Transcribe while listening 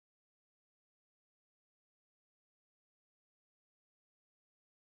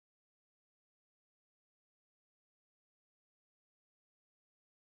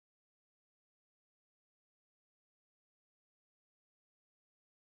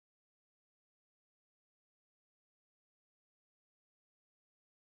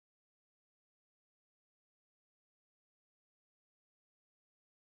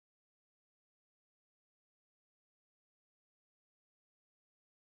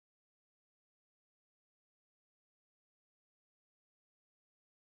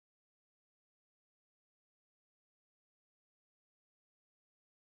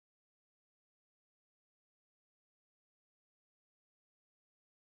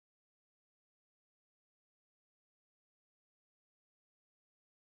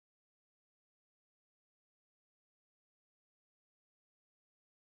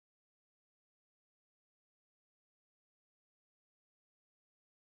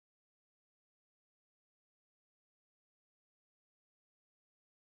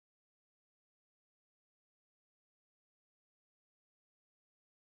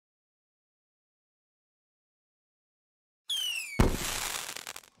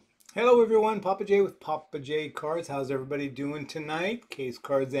Hello everyone, Papajay with Papajay Cards. How's everybody doing tonight? Case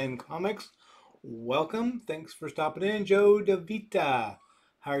Cards and Comics. Welcome. Thanks for stopping in. Joe DeVita,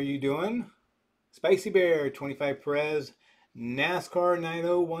 how are you doing? Spicy Bear, 25 Perez, NASCAR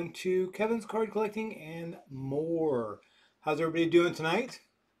 9012, Kevin's Card Collecting, and more. How's everybody doing tonight?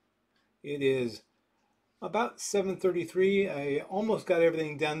 It is about 7:33. I almost got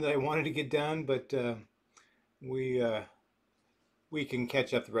everything done that I wanted to get done, but we we can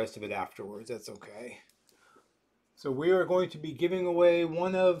catch up the rest of it afterwards. That's okay. So we are going to be giving away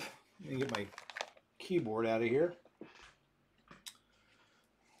one of, let me get my keyboard out of here.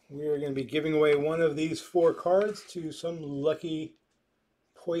 We are going to be giving away one of these 4 cards to some lucky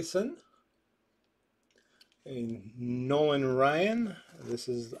person. A Nolan Ryan. This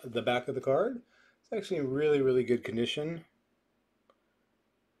is the back of the card. It's actually in really, really good condition.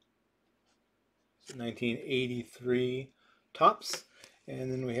 It's 1983 tops.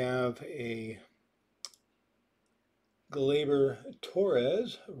 And then we have a Gleyber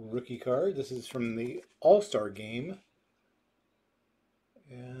Torres rookie card. This is from the All-Star game.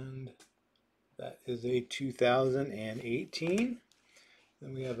 And that is a 2018.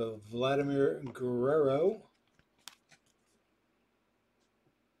 Then we have a Vladimir Guerrero.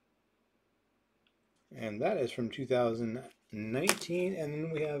 And that is from 2019. And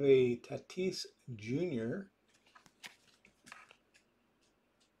then we have a Tatis Jr.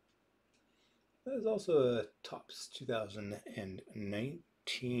 That is also a Topps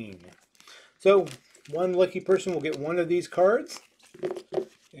 2019. So one lucky person will get one of these cards.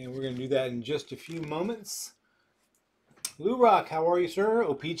 And we're going to do that in just a few moments. Lou Rock, how are you, sir?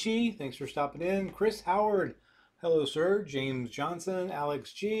 Opeachy, thanks for stopping in. Chris Howard, hello, sir. James Johnson,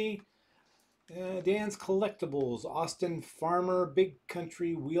 Alex G. Dan's Collectibles, Austin Farmer, Big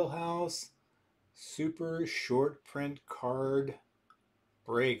Country Wheelhouse, Super Short Print Card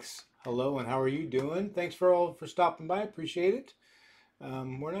Breaks. Hello, and how are you doing? Thanks for stopping by. Appreciate it.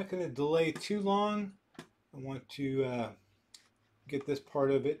 We're not going to delay too long. I want to get this part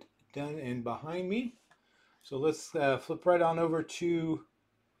of it done and behind me. So let's flip right on over to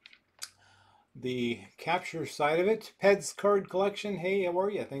the capture side of it. Peds Card Collection, hey, how are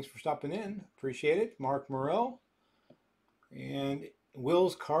you? Thanks for stopping in. Appreciate it. Mark Morrell. And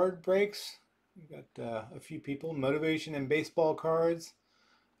Will's Card Breaks. We've got a few people. Motivation and Baseball Cards.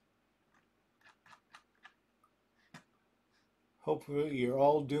 Hopefully you're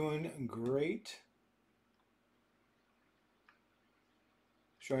all doing great.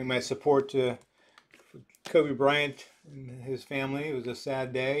 Showing my support to Kobe Bryant and his family. It was a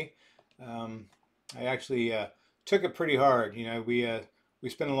sad day. I actually took it pretty hard. You know, we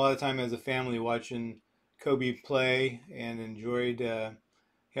spent a lot of time as a family watching Kobe play and enjoyed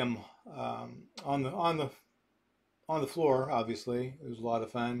him on the floor. Obviously, it was a lot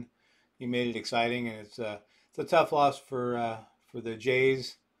of fun. He made it exciting, and it's a tough loss for the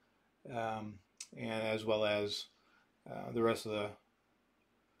Jays, and as well as the rest of the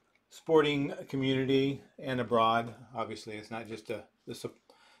sporting community and abroad. Obviously, it's not just the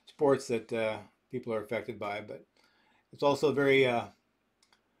sports that people are affected by, but it's also very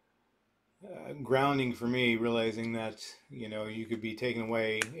grounding for me, realizing that you could be taken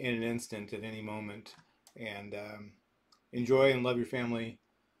away in an instant at any moment, and enjoy and love your family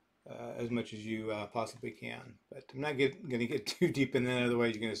as much as you possibly can. But I'm not going to get too deep in that,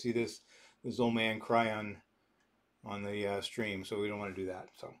 otherwise you're going to see this old man cry on the stream, so we don't want to do that.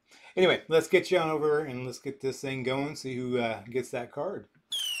 So anyway, let's get you on over and let's get this thing going, see who gets that card.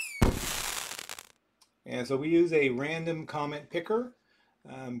 And so we use a random comment picker.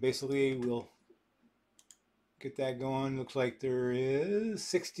 Basically, we'll get that going. Looks like there is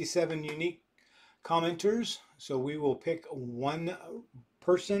 67 unique commenters, so we will pick one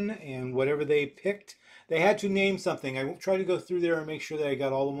person, and whatever they picked, they had to name something. I will try to go through there and make sure that I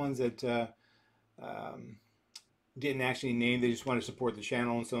got all the ones that didn't actually name. They just want to support the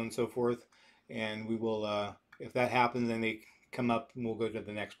channel and so on and so forth. And we will, if that happens, then they come up and we'll go to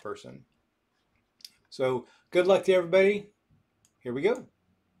the next person. So good luck to everybody. Here we go.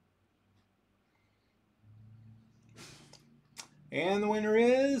 And the winner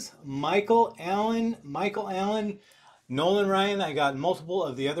is Michael Allen. Michael Allen. Nolan Ryan, I got multiple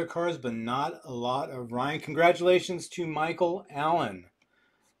of the other cards, but not a lot of Ryan. Congratulations to Michael Allen.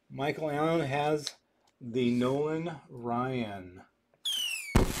 Michael Allen has the Nolan Ryan.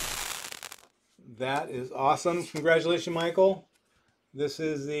 That is awesome. Congratulations, Michael. This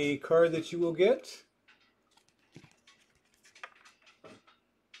is the card that you will get.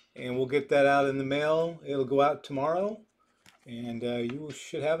 And we'll get that out in the mail. It'll go out tomorrow. And you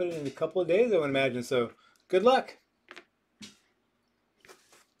should have it in a couple of days, I would imagine. So good luck.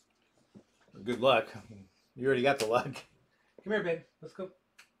 Good luck. You already got the luck. Come here, babe. Let's go.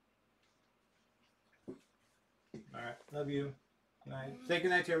 All right. Love you. Good night. Say good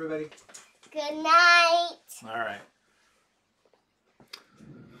night to everybody. Good night. All right.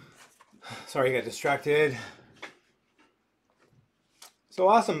 Sorry, I got distracted. So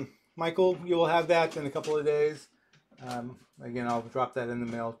awesome. Michael, you will have that in a couple of days. Again, I'll drop that in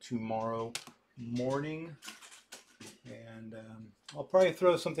the mail tomorrow morning. And I'll probably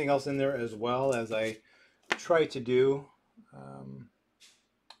throw something else in there as well, as I try to do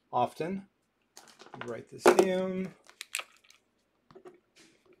often. Write this down.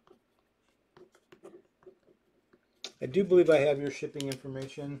 I do believe I have your shipping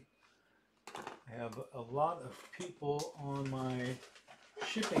information. I have a lot of people on my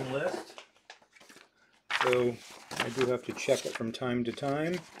shipping list, so I do have to check it from time to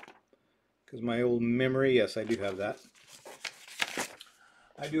time, because my old memory, yes, I do have that.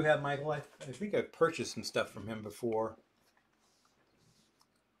 I do have Michael. I think I've purchased some stuff from him before.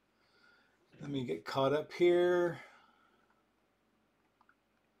 Let me get caught up here.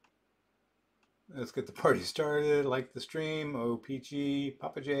 Let's get the party started. Like the stream. Oh, Peachy,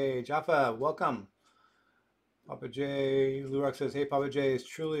 Papajay, Jaffa, welcome. Papajay, Lurock says, hey, Papajay, it's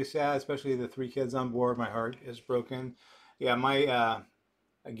truly sad, especially the 3 kids on board. My heart is broken. Yeah, my,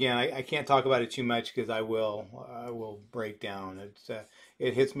 again, I can't talk about it too much, because I will break down.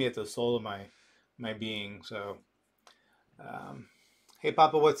 It hits me at the soul of my being. So, hey,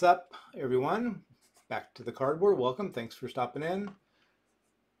 Papa, what's up, everyone? Back to the cardboard. Welcome. Thanks for stopping in.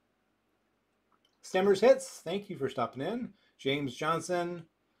 Stemmers Hits, thank you for stopping in. James Johnson,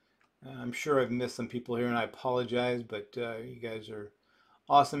 I'm sure I've missed some people here, and I apologize, but you guys are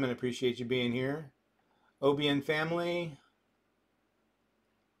awesome and appreciate you being here. OBN family,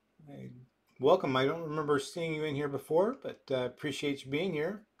 welcome. I don't remember seeing you in here before, but appreciate you being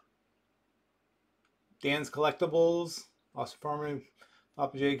here. Dan's Collectibles, awesome farmer.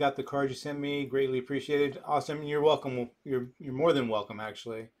 Papa J got the card you sent me, greatly appreciated. Awesome, you're welcome. You're more than welcome,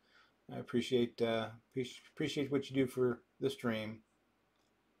 actually. I appreciate what you do for the stream.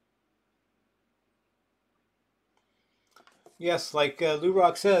 Yes, like Lou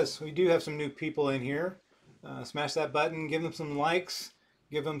Rock says, we do have some new people in here. Smash that button, give them some likes,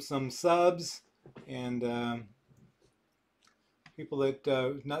 give them some subs, and people that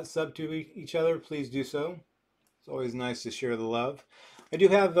not sub to each other, please do so. It's always nice to share the love. I do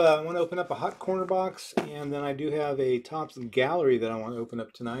have, I want to open up a hot corner box, and then I do have a Topps Gallery that I want to open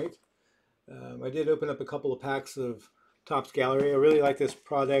up tonight. I did open up a couple of packs of Topps Gallery. I really like this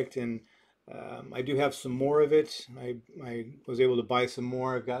product, and I do have some more of it. I was able to buy some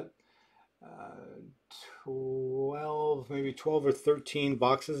more. I've got 12 or 13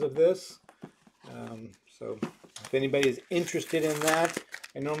 boxes of this. So if anybody is interested in that,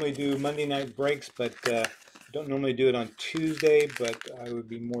 I normally do Monday night breaks, but I don't normally do it on Tuesday, but I would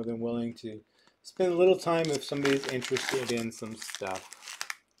be more than willing to spend a little time if somebody's interested in some stuff.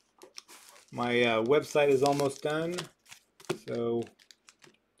 My website is almost done, so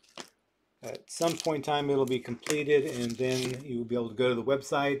at some point in time it'll be completed, and then you will be able to go to the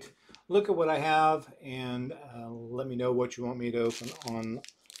website, look at what I have, and let me know what you want me to open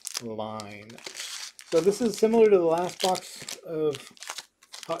online. So this is similar to the last box of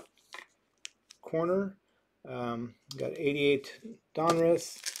Hot Corner. Got 88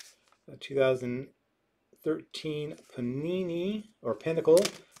 Donruss, 2013 Panini or Pinnacle,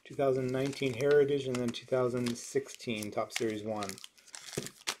 2019 Heritage, and then 2016 Top Series 1.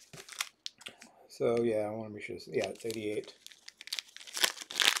 So yeah, I want to be sure. Yeah, it's 88.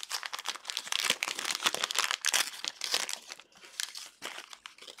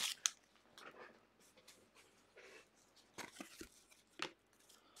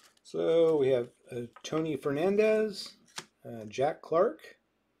 So we have Tony Fernandez, Jack Clark.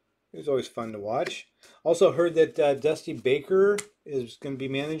 It was always fun to watch. Also heard that Dusty Baker is going to be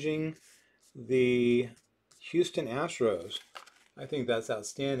managing the Houston Astros. I think that's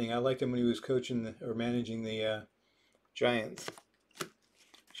outstanding. I liked him when he was coaching or managing the Giants.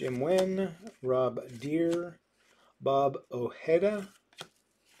 Jim Wynn, Rob Deere, Bob Ojeda,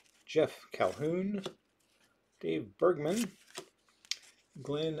 Jeff Calhoun, Dave Bergman,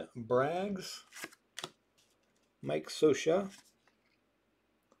 Glenn Braggs, Mike Sosha,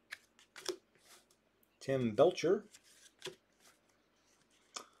 Tim Belcher.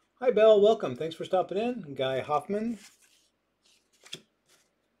 Hi, Belle. Welcome. Thanks for stopping in. Guy Hoffman.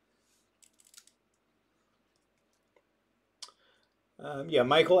 Yeah,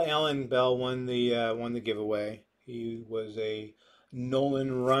 Michael Allen Bell won the giveaway. He was a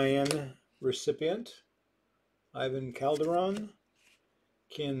Nolan Ryan recipient. Ivan Calderon,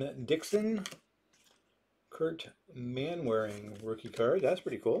 Ken Dixon. Kurt Manwaring rookie card. That's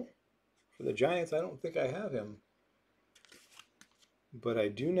pretty cool. For the Giants, I don't think I have him. But I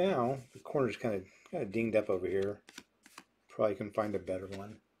do now. The corner's kind of dinged up over here. Probably can find a better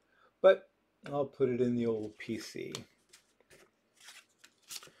one. But I'll put it in the old PC.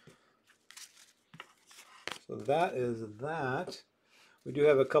 So that is that. We do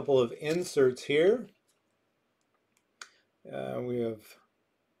have a couple of inserts here. We have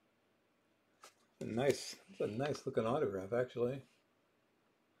a nice looking autograph, actually.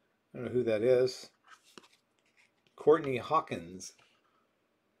 I don't know who that is. Courtney Hawkins.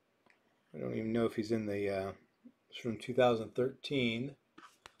 I don't even know if he's in the, it's from 2013.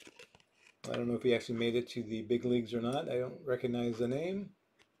 I don't know if he actually made it to the big leagues or not. I don't recognize the name.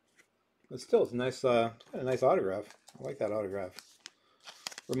 But still, it's a nice, a nice autograph. I like that autograph.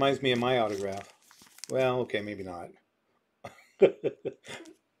 Reminds me of my autograph. Well, okay, maybe not.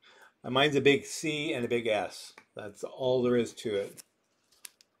 Mine's a big C and a big S. That's all there is to it.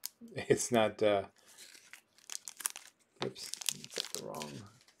 It's not, oops, got the wrong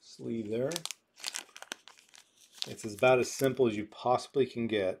sleeve there. It's about as simple as you possibly can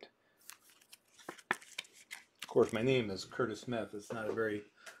get. Of course, my name is Curtis Smith. It's not a very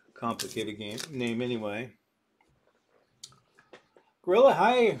complicated name anyway. Gorilla,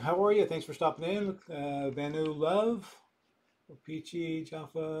 hi, how are you? Thanks for stopping in. Vanu Love, Peachy,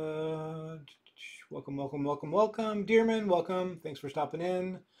 Jaffa, welcome, welcome, welcome, welcome. Dearman, welcome. Thanks for stopping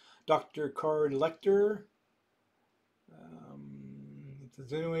in. Dr. Card Lecter.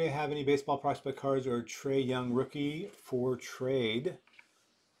 Does anyone have any baseball prospect cards or Trey Young rookie for trade?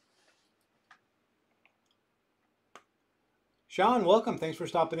 Sean, welcome. Thanks for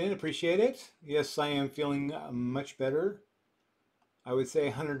stopping in. Appreciate it. Yes, I am feeling much better. I would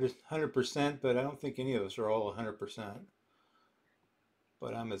say 100%, but I don't think any of us are all 100%.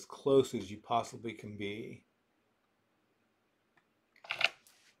 But I'm as close as you possibly can be.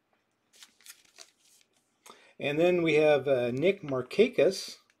 And then we have Nick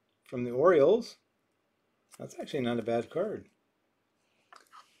Markakis from the Orioles. That's actually not a bad card.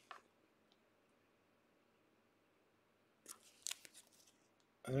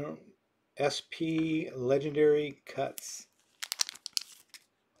 I don't, SP Legendary Cuts.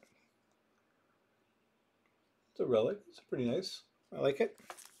 It's a relic. It's pretty nice. I like it.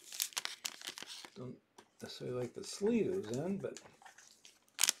 Don't necessarily like the sleeve it was in, but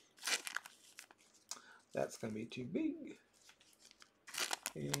that's going to be too big.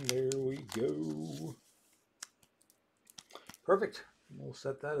 And there we go. Perfect. We'll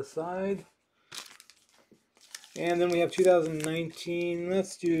set that aside. And then we have 2019.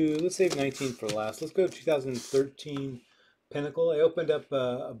 Let's save 19 for last. Let's go 2013 Pinnacle. I opened up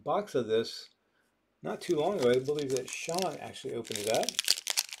a box of this not too long ago. I believe that Sean actually opened it up.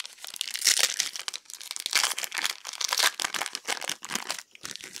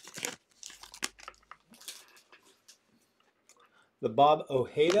 The Bob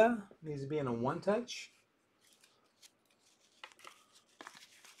Ojeda needs to be in a one-touch.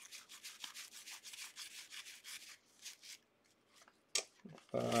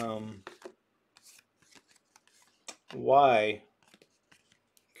 Why?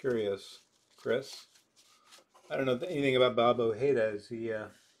 Curious, Chris. I don't know anything about Bob Ojeda. Is he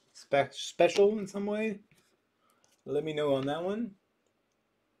special in some way? Let me know on that one.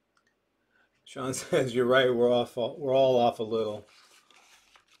 Sean says you're right. We're all off a little.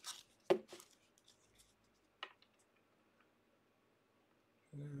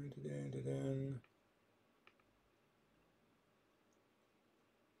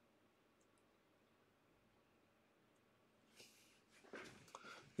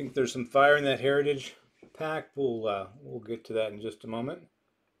 I think there's some fire in that Heritage pack. We'll get to that in just a moment.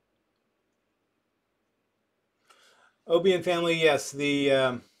 Obian family, yes.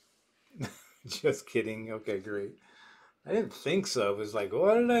 The just kidding. Okay, great. I didn't think so. It was like,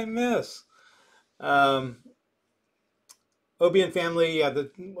 what did I miss? Obian family, yeah.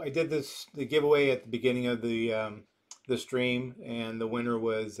 I did the giveaway at the beginning of the stream, and the winner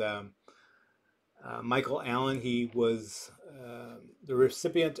was Michael Allen. He was the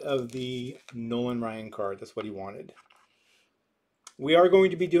recipient of the Nolan Ryan card. That's what he wanted. We are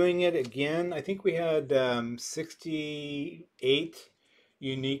going to be doing it again. I think we had 68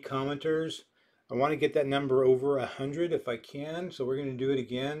 unique commenters. I want to get that number over 100 if I can, so we're going to do it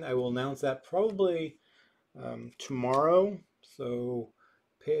again. I will announce that probably tomorrow, so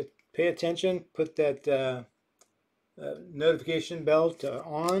pay attention. Put that notification bell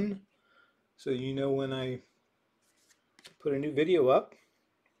on so you know when I put a new video up.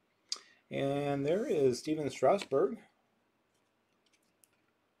 And there is Steven Strasburg.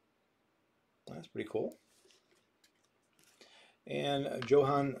 That's pretty cool. And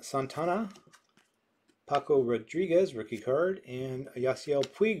Johan Santana, Paco Rodriguez rookie card, and a Yasiel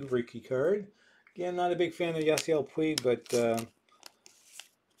Puig rookie card. Again, not a big fan of Yasiel Puig, but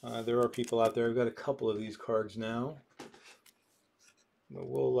there are people out there. I've got a couple of these cards now. But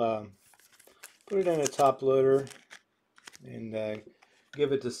we'll put it in a top loader and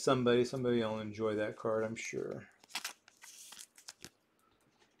give it to somebody. Somebody will enjoy that card, I'm sure.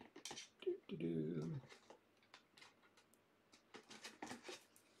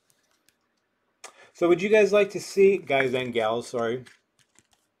 So would you guys like to see, guys and gals, sorry,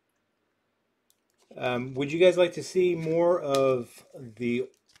 would you guys like to see more of the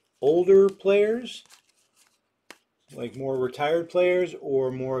older players, like more retired players,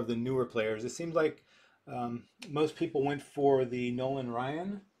 or more of the newer players? It seems like most people went for the Nolan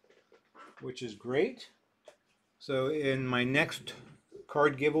Ryan, which is great. So in my next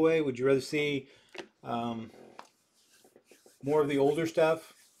card giveaway, would you rather see more of the older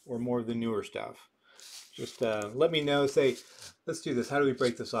stuff or more of the newer stuff? Just let me know. Say, let's do this. How do we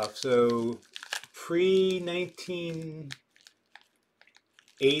break this off? So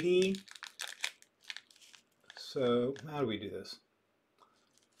pre-1980. So how do we do this?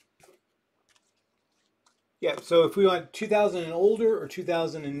 Yeah, so if we want 2000 and older or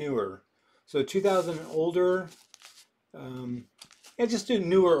 2000 and newer. So 2000 and older, yeah, just do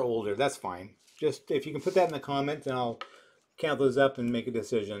newer or older. That's fine. Just if you can put that in the comments, and I'll count those up and make a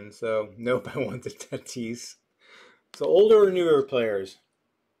decision. So nope, I want the Tatis. So older or newer players?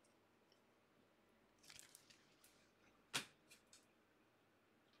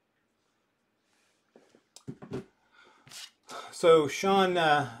 So Sean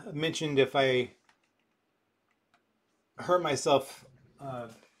mentioned if I hurt myself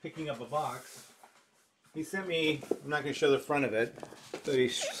picking up a box, he sent me, I'm not going to show the front of it, but he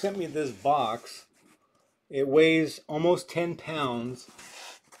sent me this box. It weighs almost 10 pounds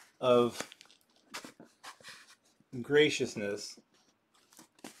of graciousness,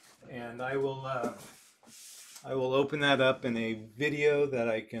 and I will open that up in a video that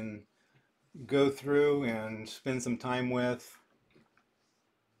I can go through and spend some time with.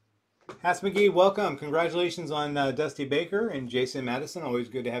 Hass McGee, welcome. Congratulations on Dusty Baker and Jason Madison. Always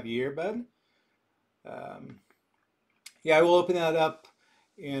good to have you here, bud. Yeah, I will open that up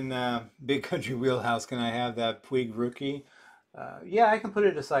in Big Country Wheelhouse. Can I have that Puig rookie? Yeah, I can put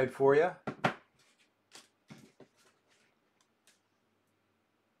it aside for you.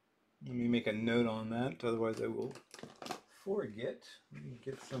 Let me make a note on that, otherwise I will forget. Let me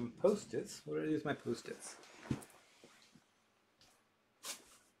get some Post-its. What did I do with my Post-its?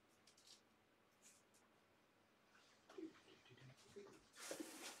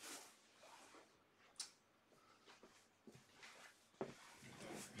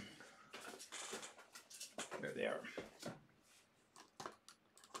 There they are.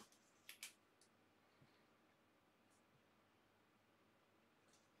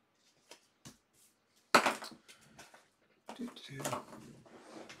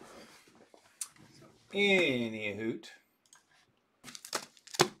 Any hoot.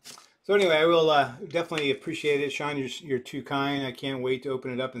 So anyway, I will definitely appreciate it. Sean, you're too kind. I can't wait to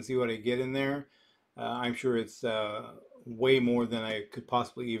open it up and see what I get in there. I'm sure it's way more than I could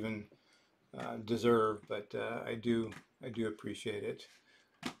possibly even deserve, but I do appreciate it.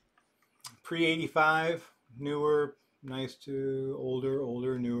 Pre-85, newer, nice to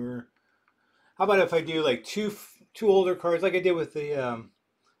older, newer. How about if I do like two older cards, like I did with the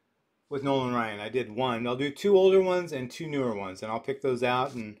with Nolan Ryan? I did one. I'll do 2 older ones and 2 newer ones, and I'll pick those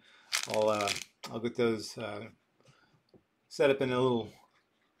out, and I'll get those set up in a little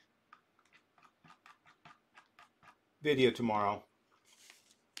video tomorrow.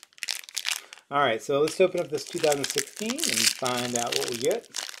 All right, so let's open up this 2016 and find out what we get.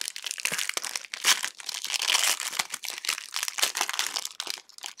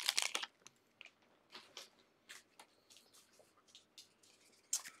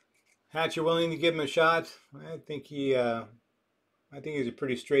 Hatch, you're willing to give him a shot? I think he's a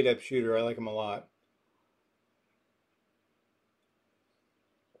pretty straight up shooter. I like him a lot.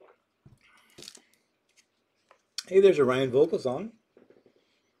 Hey, there's a Ryan Vogelsong.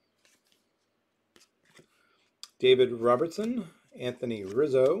 David Robertson, Anthony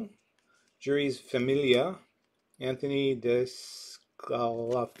Rizzo, Juris Familia, Anthony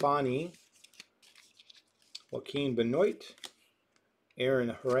Descalafani, Joaquin Benoit,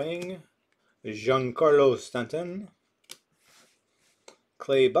 Aaron Harang, Giancarlo Stanton,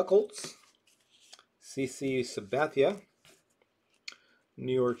 Clay Buchholz, CC Sabathia,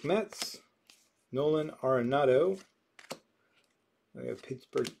 New York Mets, Nolan Arenado, We have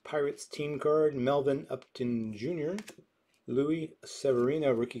Pittsburgh Pirates team card, Melvin Upton Jr., Louis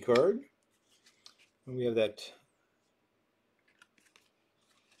Severino rookie card. And we have that,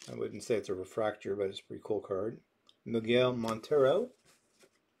 I wouldn't say it's a refractor, but it's a pretty cool card. Miguel Montero.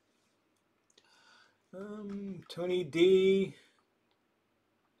 Tony D.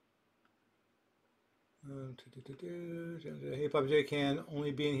 Hey, Papajay, can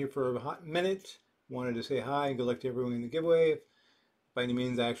only be in here for a hot minute. Wanted to say hi and good luck to everyone in the giveaway. If by any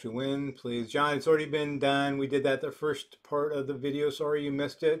means I actually win, please. John, it's already been done. We did that the first part of the video. Sorry you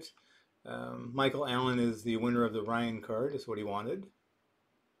missed it. Michael Allen is the winner of the Ryan card. Is what he wanted.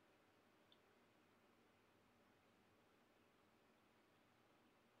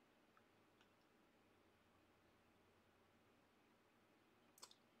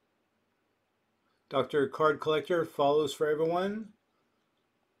 Dr. Card Collector follows for everyone.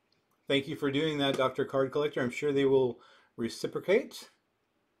 Thank you for doing that, Dr. Card Collector. I'm sure they will reciprocate.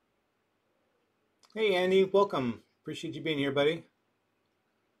 Hey, Andy, welcome. Appreciate you being here, buddy.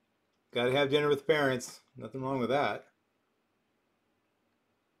 Got to have dinner with parents. Nothing wrong with that.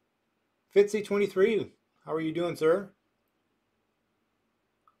 Fitzy23, how are you doing, sir?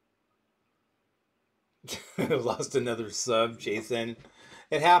 Lost another sub, Jason.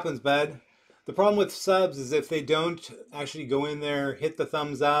 It happens, bud. The problem with subs is if they don't actually go in there, hit the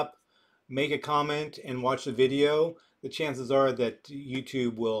thumbs up, make a comment, and watch the video, the chances are that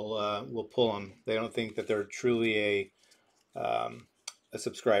YouTube will pull them. They don't think that they're truly a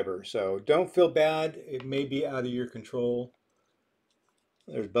subscriber. So don't feel bad. It may be out of your control.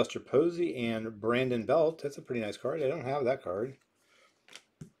 There's Buster Posey and Brandon Belt. That's a pretty nice card. I don't have that card.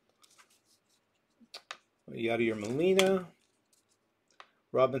 Yadier Molina.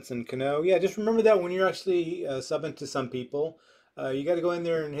 Robinson Cano. Yeah, just remember that when you're actually subbing to some people, you got to go in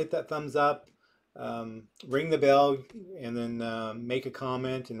there and hit that thumbs up, ring the bell, and then make a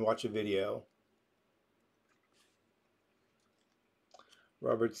comment and watch a video.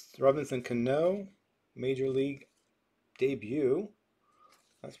 Robinson Cano, Major League debut.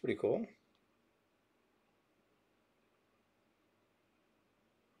 That's pretty cool.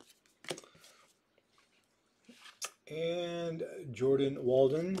 And Jordan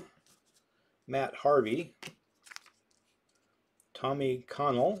Walden, Matt Harvey, Tommy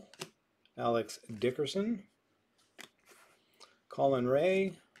Connell, Alex Dickerson, Colin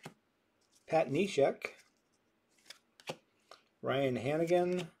Ray, Pat Neshek, Ryan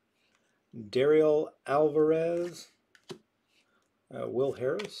Hannigan, Daryl Alvarez, Will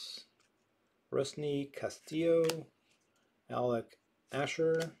Harris, Rusney Castillo, Alec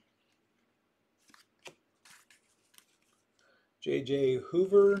Asher, J.J.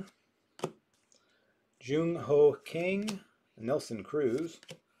 Hoover, Jung Ho Kang, Nelson Cruz,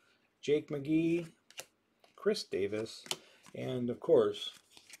 Jake McGee, Chris Davis, and of course,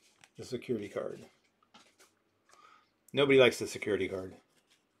 the security card. Nobody likes the security card.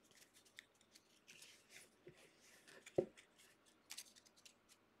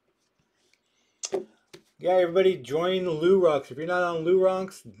 Yeah, everybody join Lou Rocks. If you're not on Lou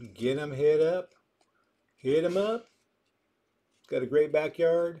Rocks, get them hit up. Hit them up. Got a great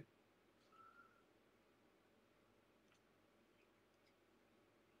backyard.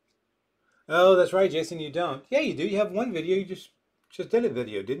 Oh, that's right, Jason, you don't. Yeah, you do. You have one video. You just did a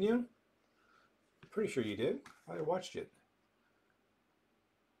video, didn't you? Pretty sure you did. I watched it.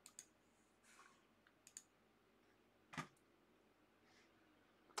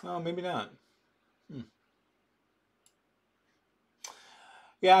 Oh, maybe not.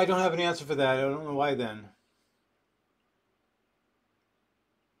 Yeah, I don't have an answer for that. I don't know why then.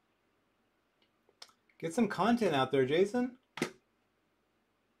 Get some content out there, Jason.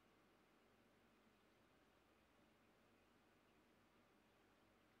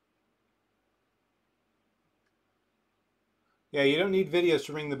 Yeah, you don't need videos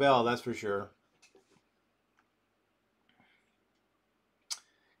to ring the bell, that's for sure.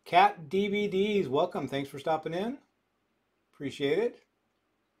 Cat DVDs, welcome. Thanks for stopping in. Appreciate it.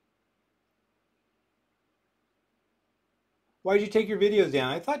 Why did you take your videos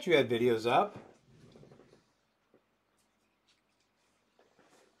down? I thought you had videos up.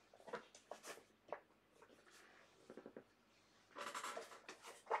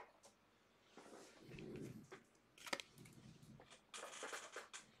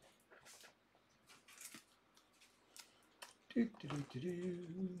 I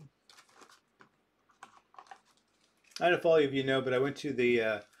don't know if all of you know, but I went to the,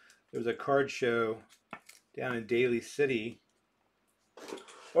 there was a card show down in Daly City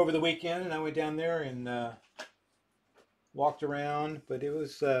over the weekend, and I went down there and walked around, but it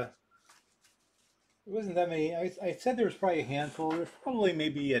was wasn't that many. I said there was probably a handful. There's probably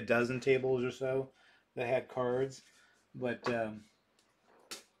maybe a dozen tables or so that had cards, but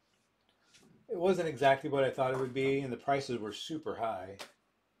it wasn't exactly what I thought it would be, and the prices were super high.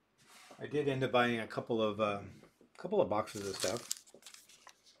 I did end up buying a couple of boxes of stuff,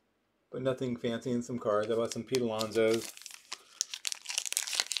 but nothing fancy, and some cards. I bought some Pete Alonso's.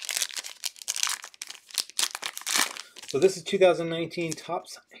 So this is 2019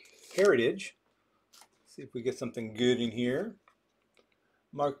 Topps Heritage. Let's see if we get something good in here.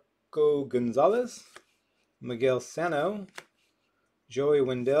 Marco Gonzalez, Miguel Sano, Joey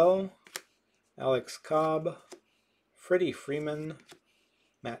Wendell, Alex Cobb, Freddie Freeman,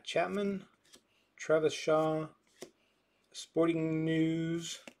 Matt Chapman, Travis Shaw, Sporting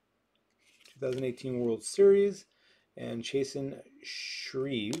News, 2018 World Series, and Chasen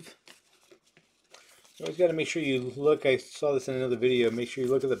Shreve. You always got to make sure you look. I saw this in another video. Make sure you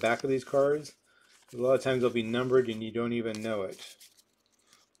look at the back of these cards. A lot of times they'll be numbered and you don't even know it.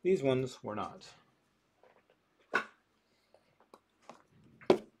 These ones were not.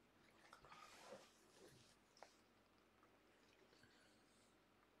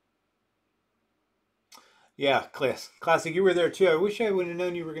 Yeah, Classic, you were there too. I wish I would have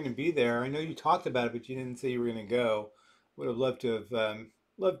known you were going to be there. I know you talked about it, but you didn't say you were going to go. Would have loved to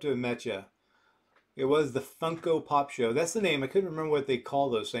have met you. It was the Funko Pop Show. That's the name. I couldn't remember what they call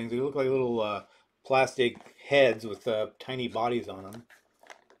those things. They look like little plastic heads with tiny bodies on them.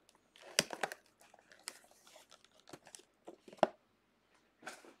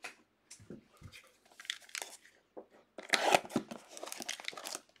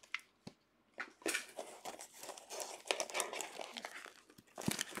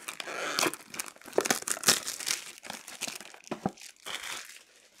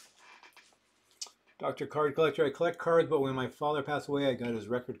 Dr. Card Collector. I collect cards, but when my father passed away, I got his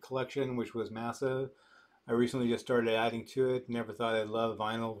record collection, which was massive. I recently just started adding to it. Never thought I'd love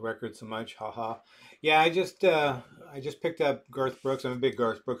vinyl records so much. Haha. Yeah, I just picked up Garth Brooks. I'm a big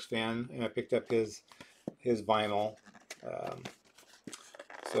Garth Brooks fan, and I picked up his vinyl.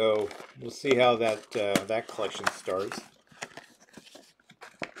 So we'll see how that collection starts.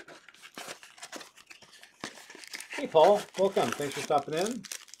 Hey, Paul. Welcome. Thanks for stopping in.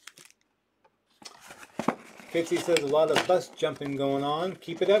 Kitsy says a lot of bus jumping going on.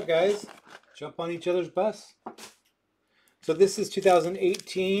 Keep it up, guys. Jump on each other's bus. So this is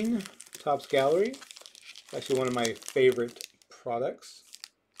 2018 Topps Gallery. Actually one of my favorite products.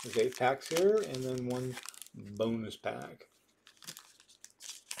 There's 8 packs here and then one bonus pack.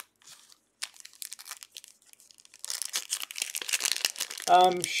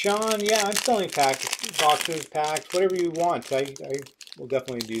 Sean, yeah, I'm selling boxes, packs, whatever you want. I will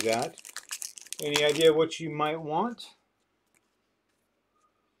definitely do that. Any idea what you might want?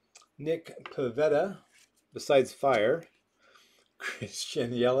 Nick Pavetta, besides fire.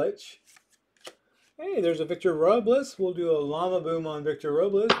 Christian Yelich. Hey, there's a Victor Robles. We'll do a llama boom on Victor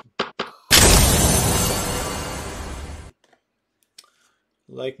Robles.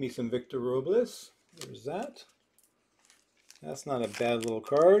 Like me some Victor Robles. There's that. That's not a bad little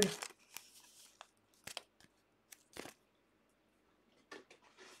card.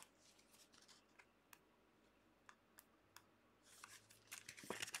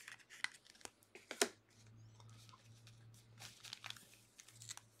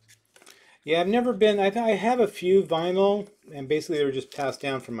 Yeah, I've never been, I have a few vinyl, and basically they were just passed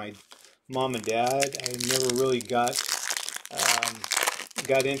down from my mom and dad. I never really got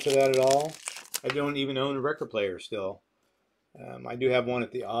into that at all. I don't even own a record player still. I do have one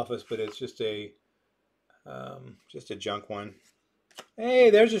at the office, but it's just a junk one. Hey,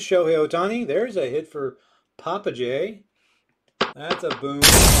 there's a Shohei Ohtani. There's a hit for Papajay. That's a boom.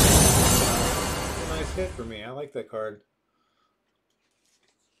 That's a nice hit for me. I like that card.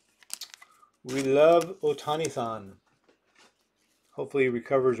 We love Ohtani-san. Hopefully he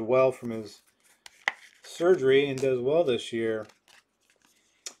recovers well from his surgery and does well this year.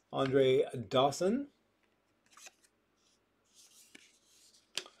 Andre Dawson.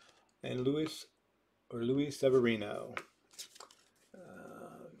 And Luis Severino.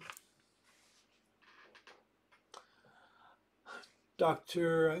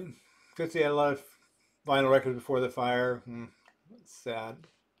 Dr. Fitzy had a lot of vinyl records before the fire. That's sad.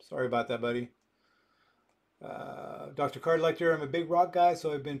 Sorry about that, buddy. Dr. Card Collector, I'm a big rock guy,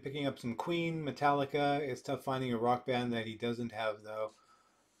 so I've been picking up some Queen, Metallica. It's tough finding a rock band that he doesn't have, though.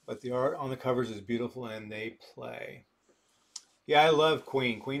 But the art on the covers is beautiful, and they play. Yeah, I love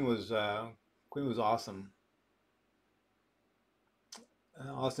Queen. Queen was awesome.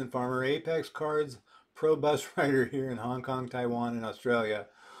 Austin Farmer, Apex Cards, Pro Bus Rider here in Hong Kong, Taiwan, and Australia.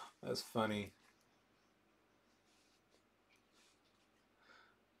 That's funny.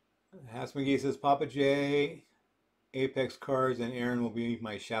 Has McGee says Papajay, Apex Cards, and Aaron will be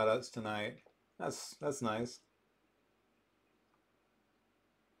my shout outs tonight. That's nice.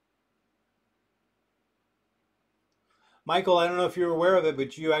 Michael, I don't know if you're aware of it,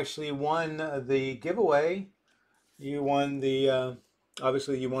 but you actually won the giveaway. You won the,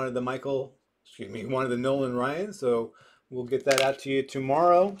 obviously you wanted the you wanted the Nolan Ryan, so we'll get that out to you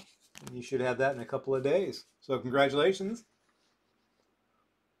tomorrow. You should have that in a couple of days. So congratulations.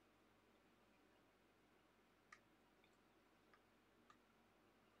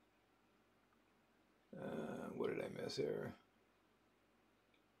 What did I miss here?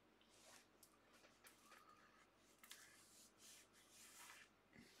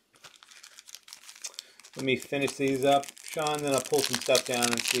 Let me finish these up, Sean, then I'll pull some stuff down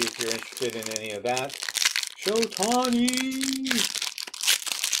and see if you're interested in any of that. Shotani!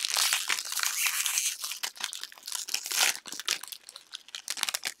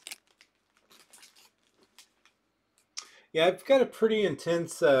 Yeah, I've got a pretty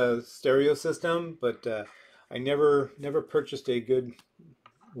intense stereo system, but I never purchased a good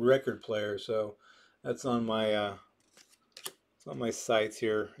record player, so that's on my sights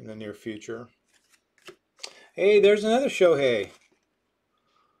here in the near future. Hey, there's another Shohei.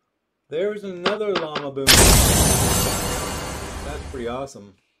 There's another Llama Boom. That's pretty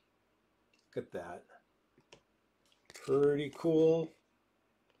awesome. Look at that. Pretty cool.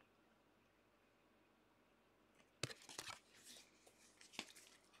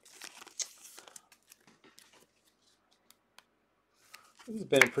 This has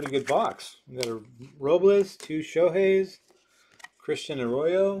been a pretty good box. We got a Robles, 2 Shoheis, Christian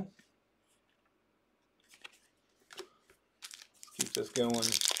Arroyo. Let's keep this going.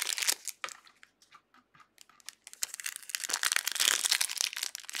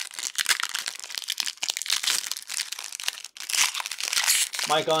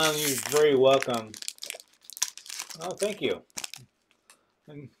 Mike Allen, you're very welcome. Oh, thank you.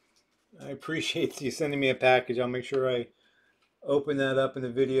 And I appreciate you sending me a package. I'll make sure I open that up in the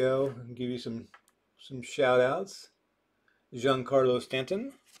video and give you some shout outs. Giancarlo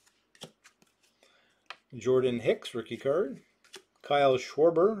Stanton, Jordan Hicks, rookie card, Kyle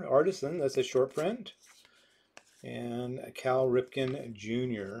Schwarber, Artisan, that's a short print, and Cal Ripken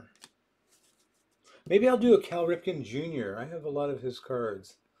Jr. Maybe I'll do a Cal Ripken Jr. I have a lot of his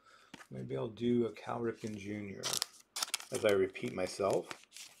cards. Maybe I'll do a Cal Ripken Jr. as I repeat myself.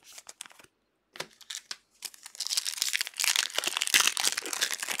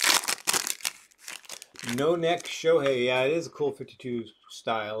 No Neck Shohei. Yeah, it is a cool 52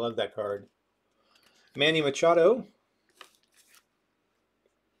 style. I love that card. Manny Machado.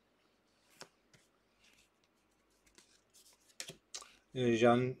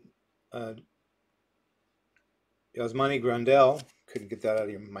 Yasmani Grandel. Couldn't get that out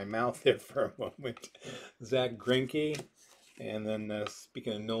of my mouth there for a moment. Zach Greinke. And then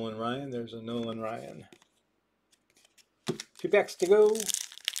speaking of Nolan Ryan, there's a Nolan Ryan. 2 packs to go.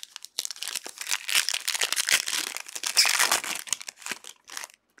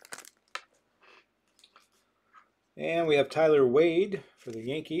 And we have Tyler Wade for the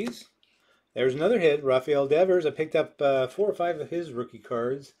Yankees. There's another hit, Rafael Devers. I picked up 4 or 5 of his rookie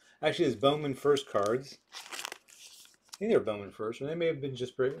cards. Actually, his Bowman first cards. I think they were Bowman first, or they may have been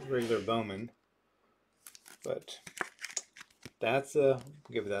just regular Bowman. But that's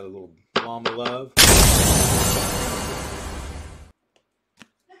give that a little Llama love.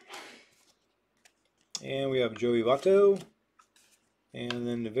 And we have Joey Votto, and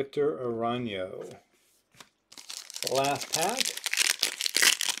then Victor Arano. Last pack.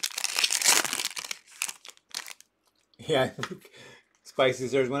 Yeah, Spicy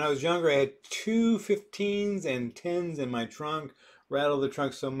says, when I was younger, I had 2 15s and 10s in my trunk. Rattled the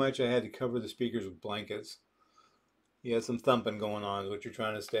trunk so much I had to cover the speakers with blankets. You had some thumping going on is what you're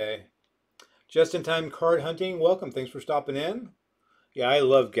trying to say. Just-in-time card hunting. Welcome. Thanks for stopping in. Yeah, I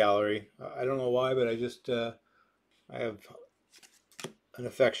love Gallery. I don't know why, but I just I have an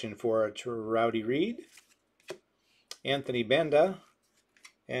affection for it. Rowdy Reed, Anthony Banda,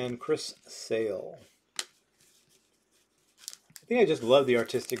 and Chris Sale. I think I just love the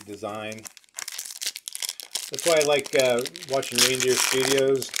artistic design. That's why I like watching Reindeer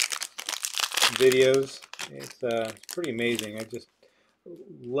Studios videos. It's pretty amazing. I just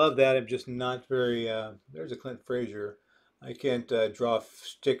love that. I'm just not very... there's a Clint Frazier. I can't draw a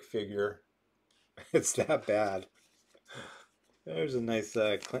stick figure. It's that bad. There's a nice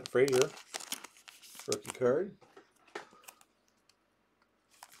Clint Frazier rookie card.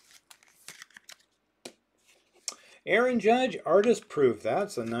 Aaron Judge, artist proof.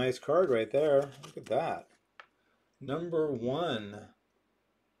 That's a nice card right there. Look at that. Number 1.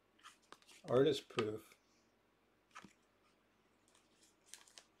 Artist proof.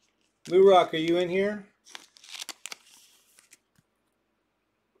 Lou Rock, are you in here?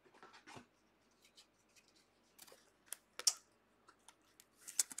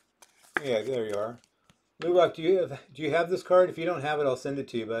 Yeah, there you are. Lou Rock, do you have this card? If you don't have it, I'll send it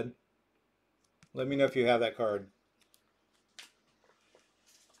to you, bud. Let me know if you have that card.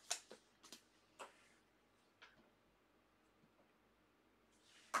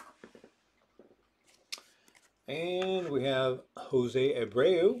 And we have Jose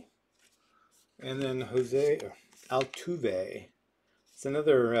Abreu. And then Jose Altuve. It's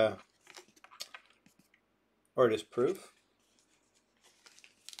another artist proof.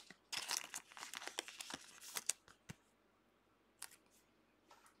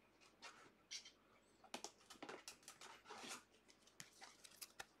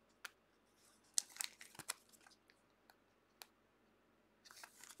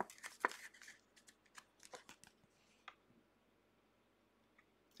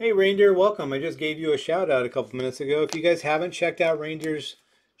 Hey Reindeer, welcome. I just gave you a shout out a couple minutes ago. If you guys haven't checked out Reindeer's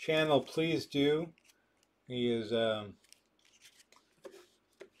channel, please do. He's an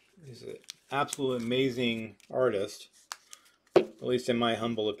absolute amazing artist, at least in my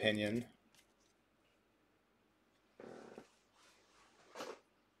humble opinion.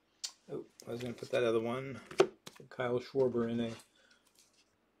 Oh, I was going to put that other one, Kyle Schwarber, in a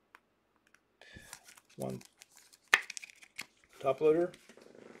one top loader.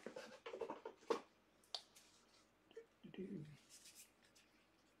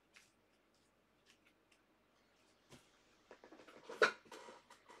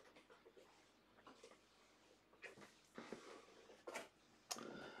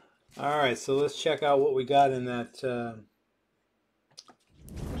 All right, so let's check out what we got in that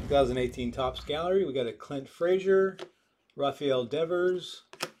 2018 Topps Gallery. We got a Clint Frazier, Rafael Devers,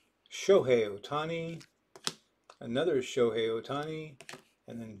 Shohei Ohtani, another Shohei Ohtani,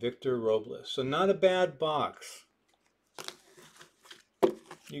 and then Victor Robles. So not a bad box.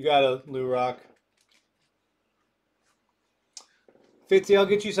 You got it, Lou Rock. Fitzy, I'll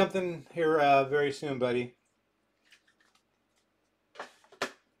get you something here very soon, buddy.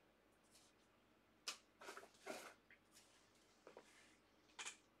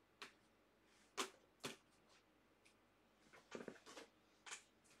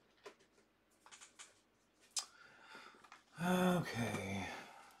 Okay.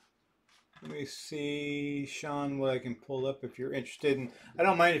 Let me see, Sean, what I can pull up if you're interested in. I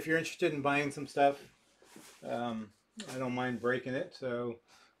don't mind if you're interested in buying some stuff. I don't mind breaking it. So,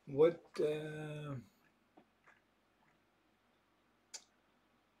 what did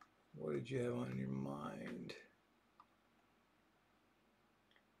you have on your mind?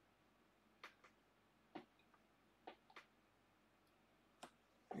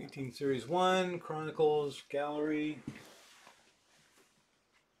 '18 Series 1, Chronicles, Gallery.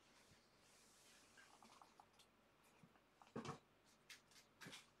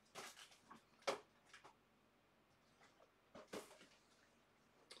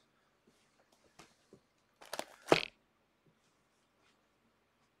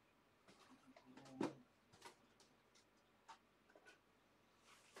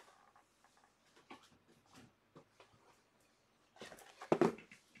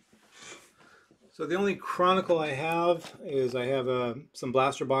 So the only Chronicle I have is some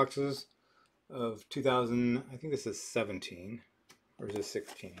blaster boxes of 2000. I think this is 17, or is this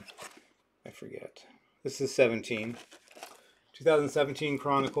 16? I forget. This is 17. 2017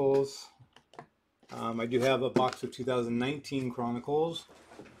 Chronicles. I do have a box of 2019 Chronicles.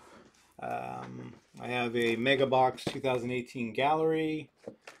 I have a Mega Box 2018 Gallery.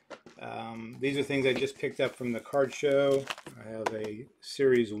 These are things I just picked up from the card show. I have a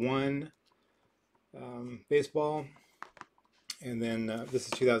Series 1 baseball, and then this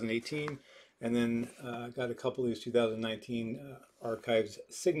is 2018, and then I got a couple of these 2019 Archives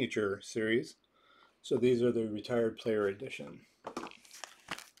Signature Series. So these are the Retired Player Edition.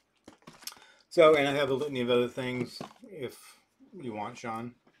 So, and I have a litany of other things if you want,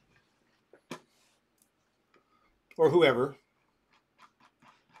 Sean, or whoever.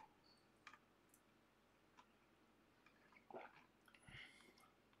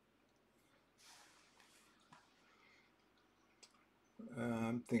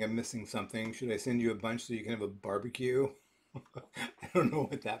 I think I'm missing something. Should I send you a bunch so you can have a barbecue? I don't know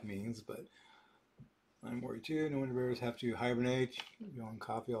what that means, but I'm worried too. No wonder bears have to hibernate. You're on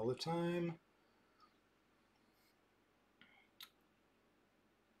coffee all the time.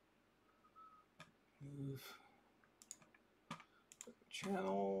 Move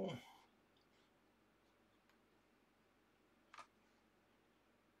channel.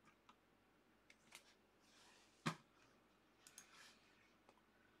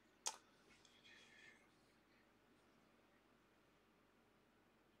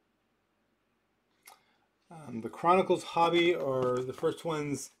 The Chronicles Hobby are the first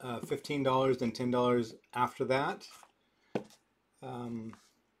one's $15 and $10 after that.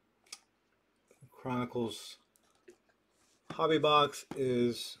 Chronicles Hobby Box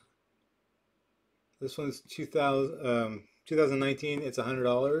is, this one's 2019, it's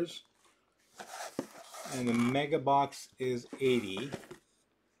 $100. And the Mega Box is $80.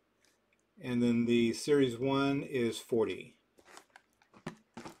 And then the Series 1 is $40.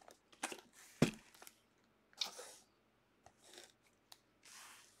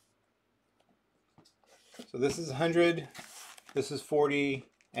 So this is 100, this is 40,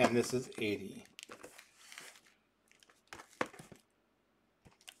 and this is 80.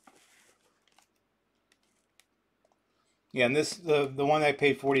 Yeah, and this the one I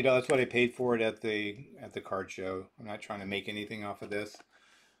paid $40. That's what I paid for it at the card show. I'm not trying to make anything off of this.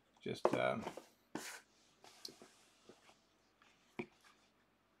 Just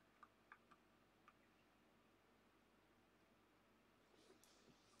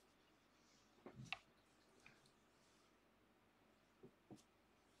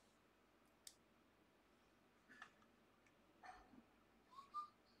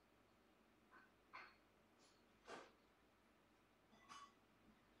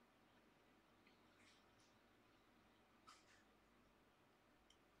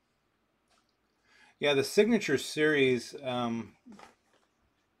yeah, the Signature Series. I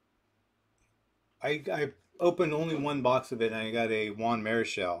opened only one box of it, and I got a Juan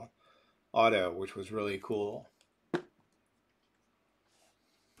Marichal auto, which was really cool.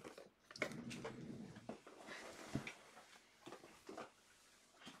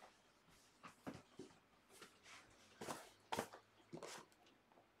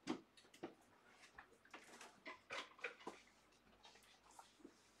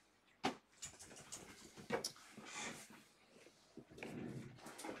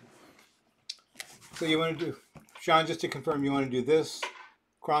 So you want to do, Sean, just to confirm, you want to do this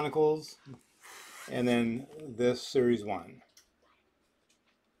Chronicles and then this Series 1.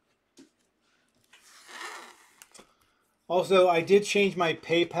 Also, I did change my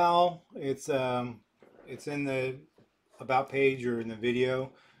PayPal. It's in the About page or in the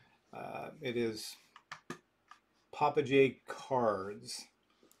video. It is Papajay Cards.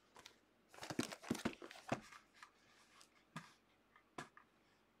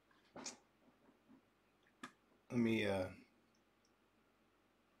 Let me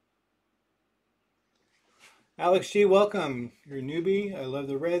Alex G, welcome. You're a newbie. I love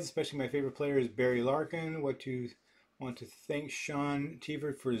the Reds, especially my favorite player is Barry Larkin. Want to thank Sean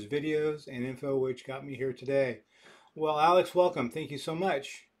Tivert for his videos and info, which got me here today. Well, Alex, welcome. Thank you so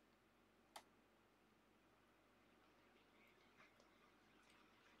much.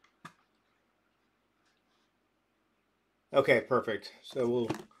 Okay, perfect. So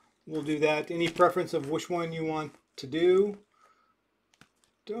we'll do that. Any preference of which one you want to do?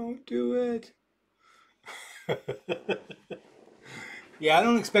 Don't do it. Yeah, I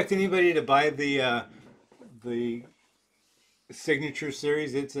don't expect anybody to buy the Signature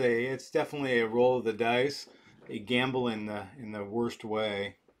Series. It's definitely a roll of the dice, a gamble in the worst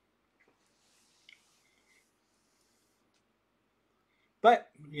way. But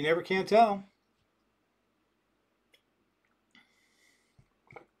you never can tell.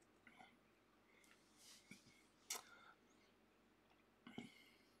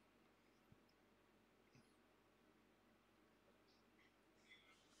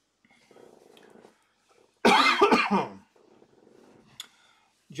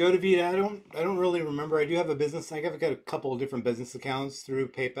 Joe DeVita, I don't really remember. I do have a business. I've got a couple of different business accounts through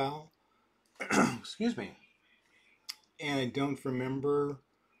PayPal. Excuse me. And I don't remember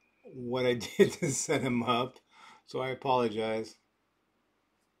what I did to set him up, so I apologize.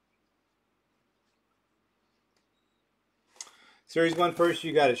 Series 1 first.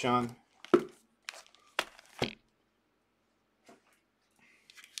 You got it, Sean.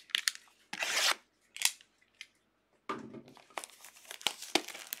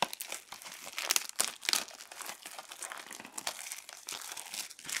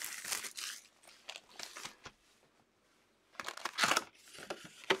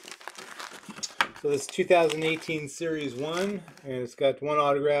 So this is 2018 Series 1, and it's got one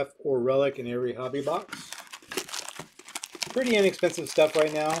autograph or relic in every hobby box. Pretty inexpensive stuff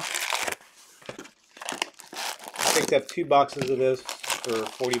right now. I picked up 2 boxes of this for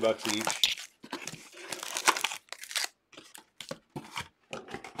 $40 each.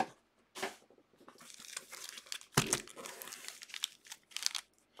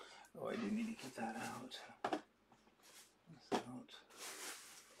 Oh, I do need to get that out. That's out.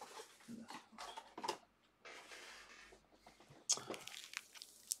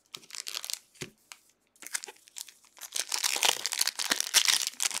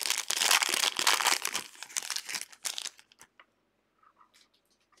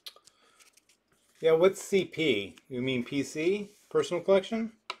 Yeah, what's CP? You mean PC? Personal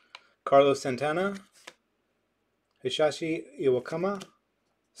collection? Carlos Santana, Hisashi Iwakama,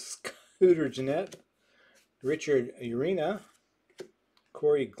 Scooter Jeanette, Richard Urena,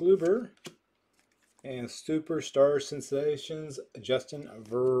 Corey Gluber, and Superstar Sensations Justin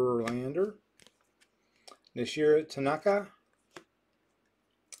Verlander, Nishira Tanaka,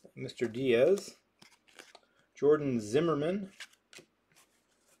 Mr. Diaz, Jordan Zimmerman.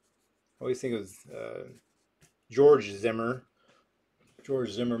 I always think it was George Zimmerman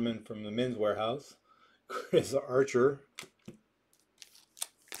from the Men's Warehouse, Chris Archer.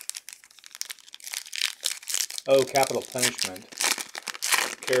 Oh, Capital Punishment.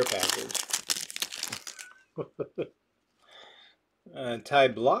 Care package. Ty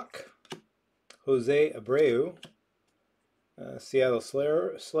Block, Jose Abreu, Seattle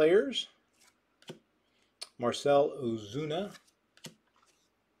Slayers, Marcel Ozuna,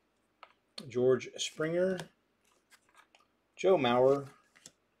 George Springer, Joe Mauer,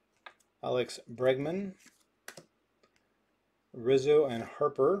 Alex Bregman, Rizzo and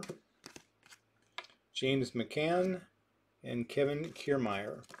Harper, James McCann, and Kevin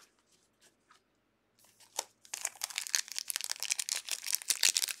Kiermaier.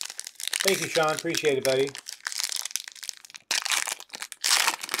 Thank you, Sean. Appreciate it, buddy.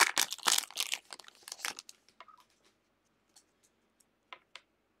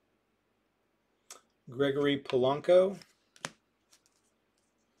 Gregory Polanco,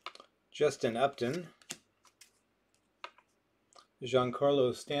 Justin Upton,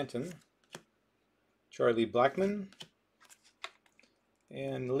 Giancarlo Stanton, Charlie Blackmon,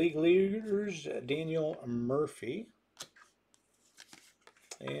 and league leaders Daniel Murphy.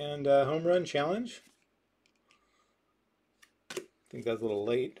 And home run challenge. I think that's a little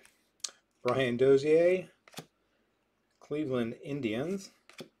late. Brian Dozier, Cleveland Indians,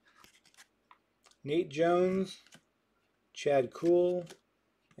 Nate Jones, Chad Kuhl,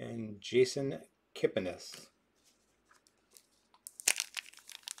 and Jason Kipnis.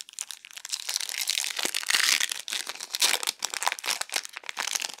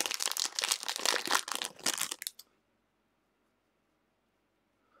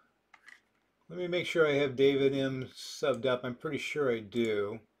 Let me make sure I have David M subbed up. I'm pretty sure I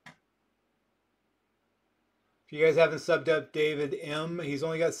do. If you guys haven't subbed up David M, he's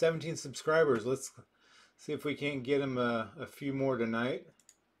only got 17 subscribers. Let's see if we can't get him a few more tonight.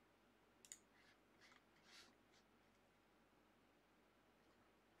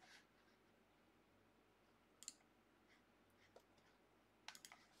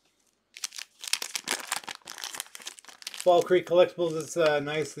 Fall Creek Collectibles, it's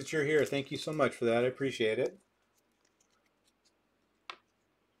nice that you're here. Thank you so much for that. I appreciate it.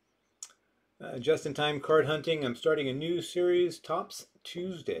 Just in time card hunting. I'm starting a new series, Tops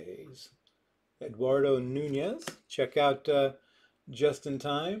Tuesdays. Eduardo Nunez. Check out Just in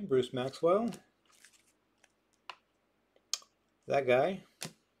Time, Bruce Maxwell. That guy.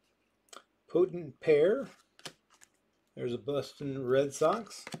 Potent Pair. There's a Boston Red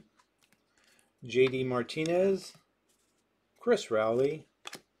Sox. JD Martinez. Chris Rowley,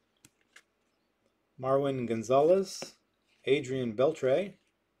 Marwin Gonzalez, Adrian Beltre,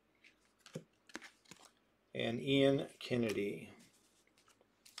 and Ian Kennedy.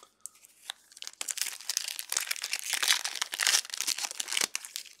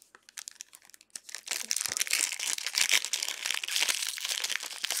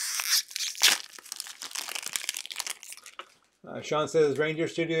 Sean says, Reindeer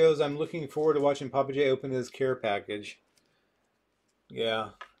Studios, I'm looking forward to watching Papajay open his care package. Yeah,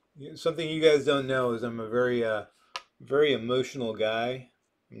 something you guys don't know is I'm a very emotional guy.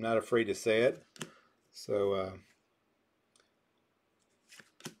 I'm not afraid to say it. So,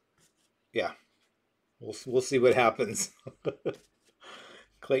 yeah, we'll see what happens.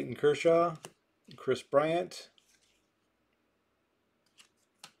 Clayton Kershaw, Chris Bryant,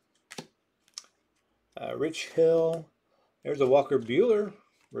 Rich Hill. There's a Walker Buehler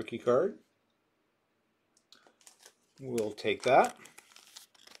rookie card. We'll take that.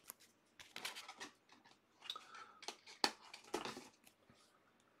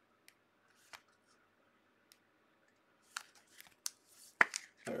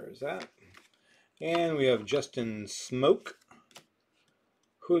 There's that. And we have Justin Smoke,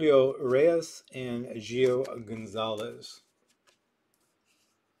 Julio Reyes, and Gio Gonzalez.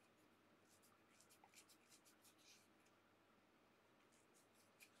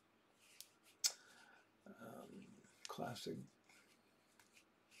 Classic.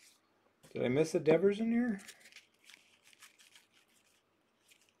 Did I miss a Devers in here?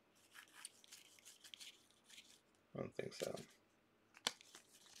 I don't think so.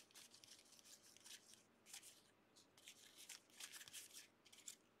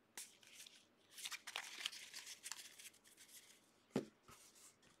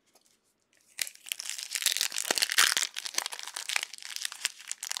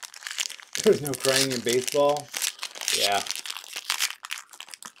 There's no crying in baseball. Yeah.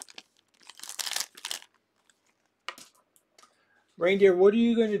 Reindeer, what are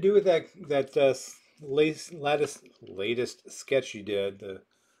you going to do with that latest sketch you did, the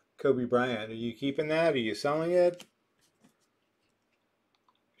Kobe Bryant? Are you keeping that? Are you selling it?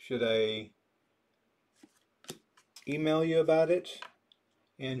 Should I email you about it?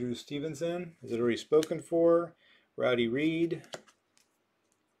 Andrew Stevenson, is it already spoken for? Rowdy Reed,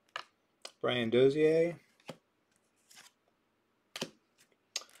 Brian Dozier,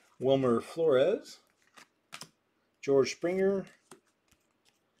 Wilmer Flores, George Springer,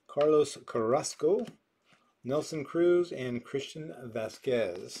 Carlos Carrasco, Nelson Cruz, and Christian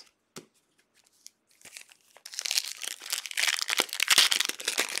Vasquez.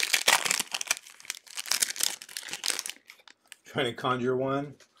 Trying to conjure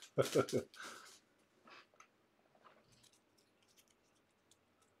one.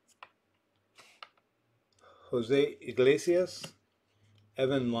 Jose Iglesias,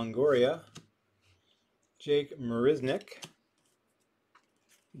 Evan Longoria, Jake Marisnik,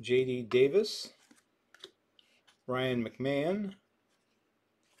 JD Davis, Ryan McMahon,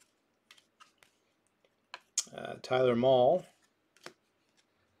 Tyler Mall,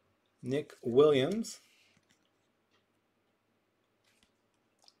 Nick Williams,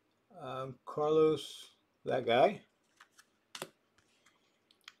 Carlos, that guy,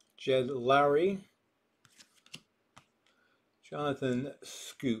 Jed Lowry, Jonathan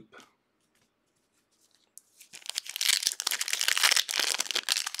Scoop.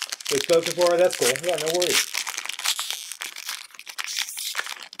 They spoken for? That's cool. Yeah, no worries.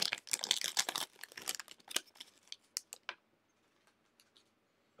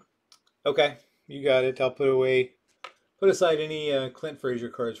 Okay, you got it. I'll put aside any Clint Frazier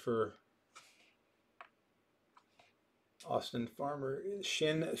cards for Austin Farmer.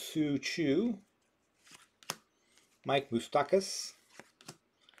 Shin Soo Chu, Mike Moustakas,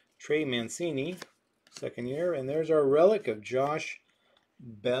 Trey Mancini, second year, and there's our relic of Josh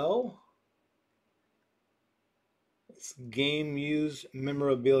Bell. It's game used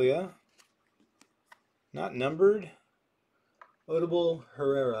memorabilia, not numbered. Odubel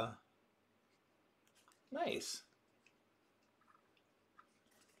Herrera. Nice.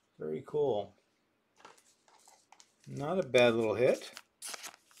 Very cool. Not a bad little hit.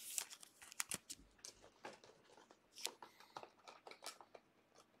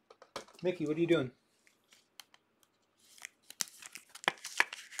 Mickey, what are you doing?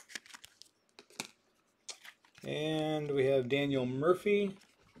 And we have Daniel Murphy,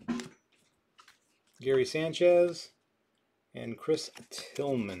 Gary Sanchez, and Chris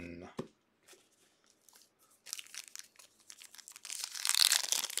Tillman.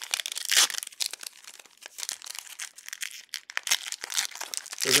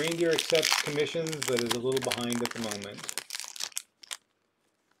 The Reindeer accepts commissions, but is a little behind at the moment.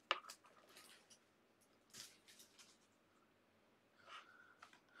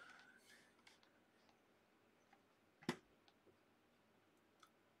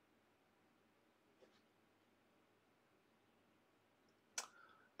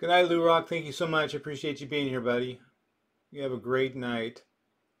 Good night, Lou Rock. Thank you so much. I appreciate you being here, buddy. You have a great night.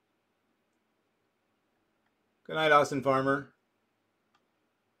 Good night, Austin Farmer.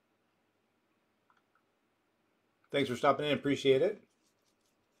 Thanks for stopping in. Appreciate it.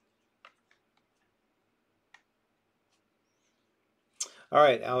 All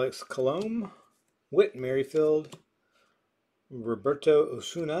right, Alex Colomb, Whit Merrifield, Roberto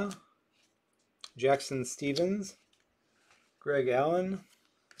Osuna, Jackson Stevens, Greg Allen,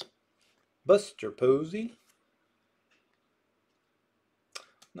 Buster Posey,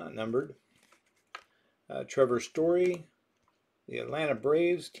 not numbered, Trevor Story, the Atlanta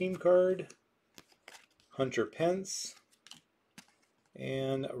Braves team card, Hunter Pence,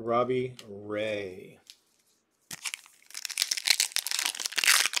 and Robbie Ray.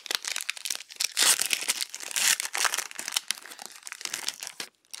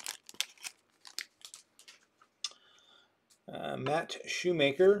 Matt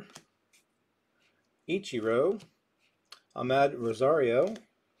Shoemaker, Ichiro, Ahmad Rosario,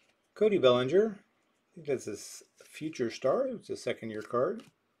 Cody Bellinger, I think that's his future star, it's a second-year card,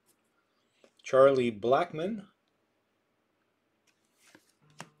 Charlie Blackmon,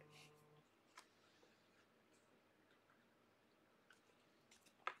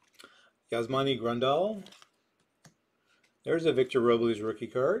 Yasmani Grandal, there's a Victor Robles rookie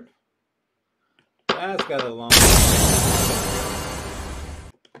card, that's got a long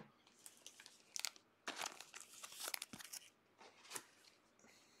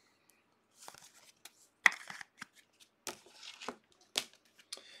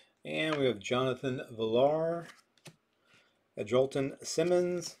And we have Jonathan Villar, Adrolton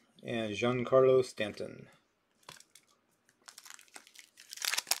Simmons, and Giancarlo Stanton.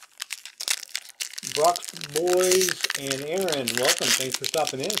 Brock's Boys and Aaron, welcome. Thanks for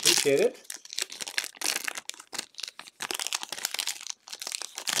stopping in. Appreciate it.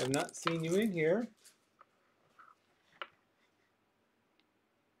 I've not seen you in here.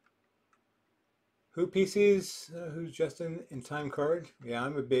 Who PCs? Who's Justin in time card? Yeah,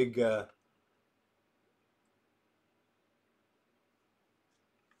 I'm a big I'm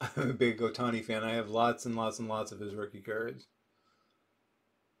a big Otani fan. I have lots and lots and lots of his rookie cards.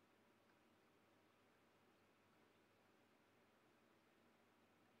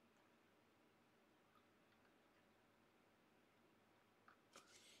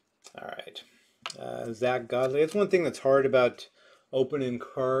 All right. Zach Godley. It's one thing that's hard about opening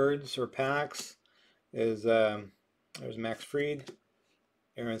cards or packs is there's Max Fried,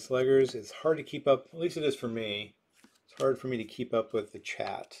 Aaron Slegers. It's hard to keep up, at least it is for me. It's hard for me to keep up with the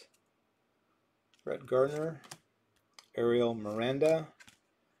chat. Brett Gardner, Ariel Miranda,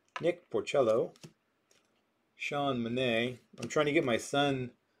 Nick Porcello, Sean Monet. I'm trying to get my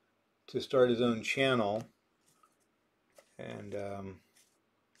son to start his own channel, and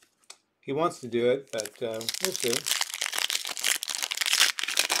he wants to do it, but we'll see.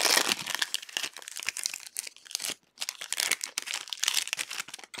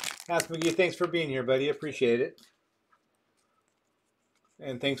 Ask McGee, thanks for being here, buddy. Appreciate it.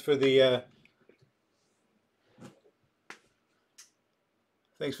 And thanks for the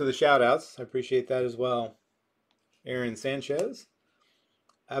shout outs. I appreciate that as well. Aaron Sanchez,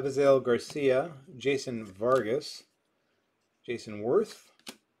 Abizail Garcia, Jason Vargas, Jason Worth,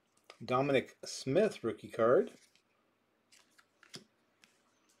 Dominic Smith rookie card,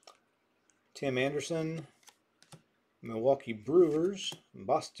 Tim Anderson, Milwaukee Brewers,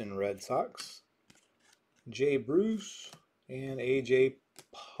 Boston Red Sox, Jay Bruce, and AJ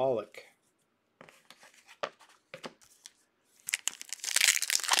Pollock.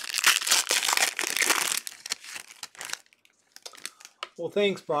 Well,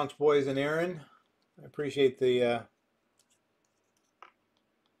 thanks, Bronx Boys and Aaron. I appreciate the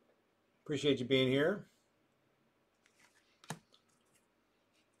appreciate you being here.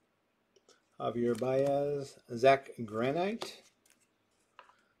 Javier Baez, Zach Granite,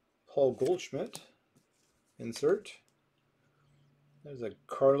 Paul Goldschmidt, insert. There's a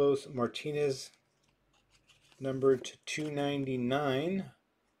Carlos Martinez, numbered to 299.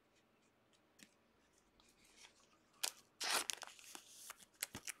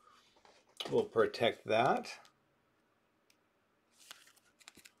 We'll protect that.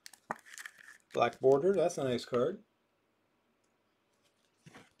 Black border, that's a nice card.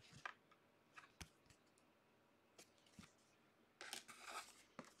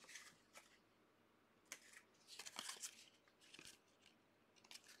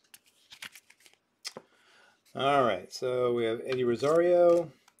 All right, so we have Eddie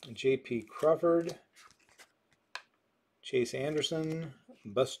Rosario, J.P. Crawford, Chase Anderson,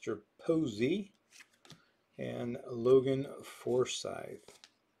 Buster Posey, and Logan Forsythe.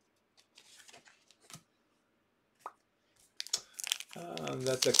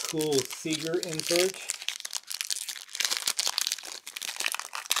 That's a cool Seager insert.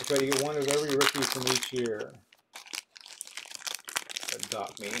 I try to get one of every rookie from each year.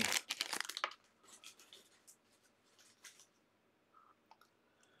 Adopt me.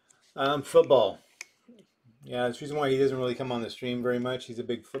 Football. Yeah, that's the reason why he doesn't really come on the stream very much. He's a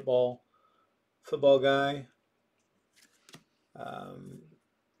big football guy.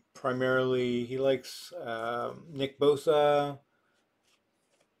 Primarily, he likes Nick Bosa,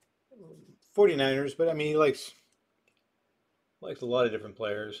 49ers, but I mean, he likes a lot of different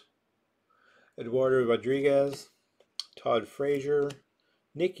players. Eduardo Rodriguez, Todd Frazier,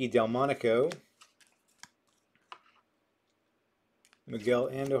 Nicky Delmonico, Miguel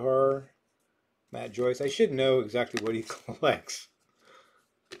Andujar, Matt Joyce. I should know exactly what he collects.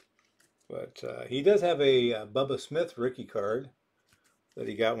 But he does have a Bubba Smith rookie card that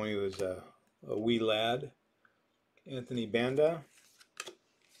he got when he was a wee lad. Anthony Banda,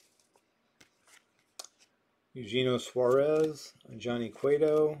 Eugenio Suarez, Johnny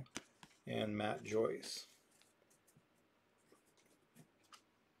Cueto, and Matt Joyce.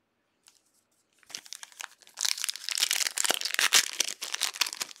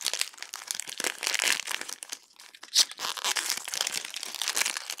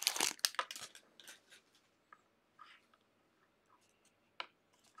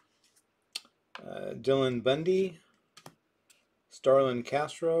 Dylan Bundy, Starlin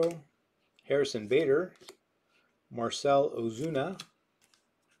Castro, Harrison Bader, Marcel Ozuna,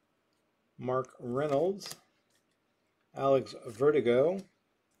 Mark Reynolds, Alex Vertigo,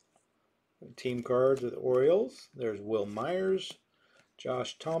 team cards with Orioles. There's Will Myers,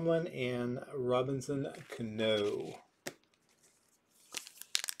 Josh Tomlin, and Robinson Cano.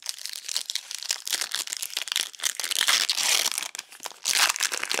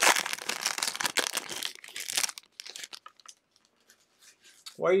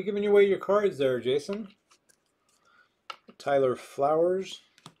 Why are you giving away your cards there, Jason? Tyler Flowers,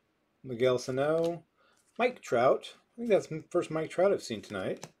 Miguel Sano, Mike Trout. I think that's the first Mike Trout I've seen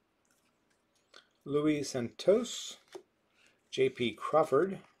tonight. Luis Santos, J.P.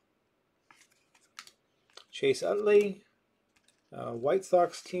 Crawford, Chase Utley, White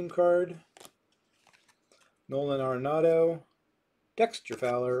Sox team card, Nolan Arenado, Dexter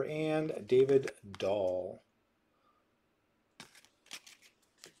Fowler, and David Dahl.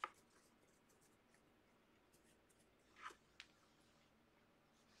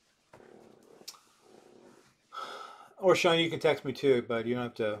 Or Sean, you can text me too, but you don't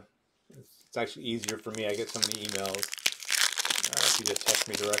have to. It's actually easier for me. I get so many emails. If you just text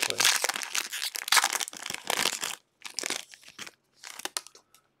me directly.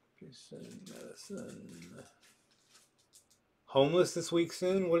 Medicine. Homeless this week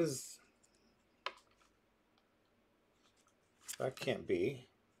soon? What is... That can't be.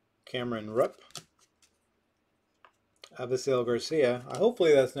 Cameron Rupp. Avisail Garcia.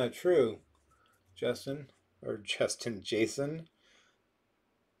 Hopefully that's not true, Jason.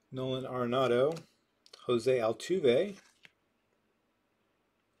 Nolan Arenado. Jose Altuve.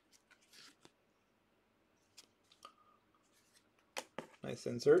 Nice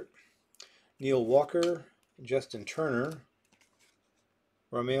insert. Neil Walker. Justin Turner.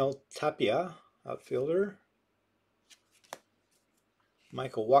 Ramel Tapia, outfielder.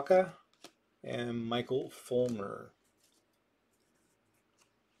 Michael Waka. And Michael Fulmer.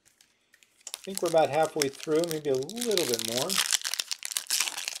 I think we're about halfway through, maybe a little bit more.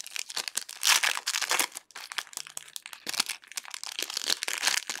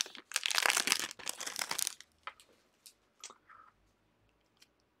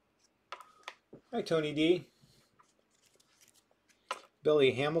 Hi, Tony D.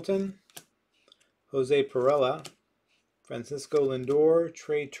 Billy Hamilton, Jose Perella, Francisco Lindor,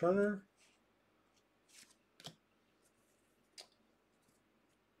 Trey Turner.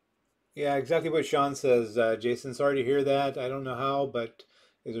 Yeah, exactly what Sean says, Jason. Sorry to hear that. I don't know how, but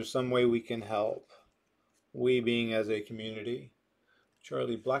is there some way we can help? We being as a community.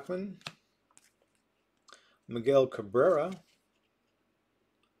 Charlie Blackman, Miguel Cabrera,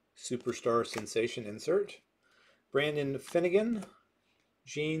 Superstar Sensation insert. Brandon Finnegan,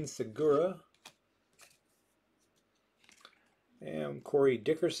 Gene Segura, and Corey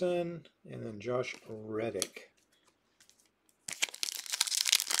Dickerson, and then Josh Reddick.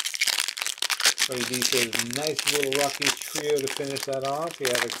 Tony D says, nice little Rockies trio to finish that off. We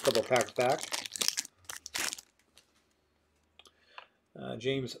have a couple packs back.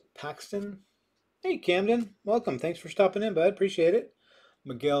 James Paxton. Hey, Camden. Welcome. Thanks for stopping in, bud. Appreciate it.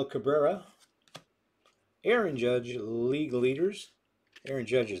 Miguel Cabrera. Aaron Judge, league leaders. Aaron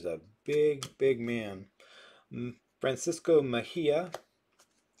Judge is a big, big man. Francisco Mejia.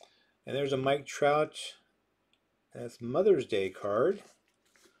 And there's a Mike Trout. That's Mother's Day card.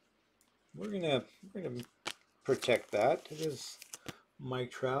 We're gonna protect that. It is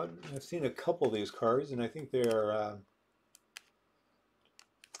Mike Trout. I've seen a couple of these cards, and I think they are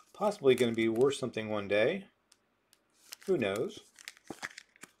possibly going to be worth something one day. Who knows?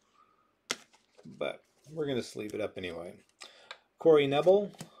 But we're going to sleeve it up anyway. Corey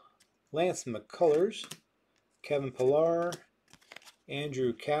Nebel, Lance McCullers, Kevin Pillar,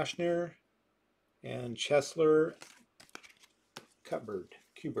 Andrew Kashner, and Chesler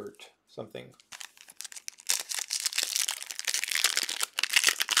Kubert, something.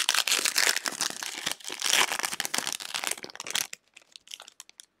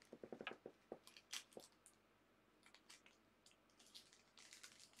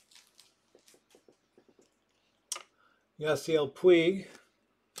 Yasiel Puig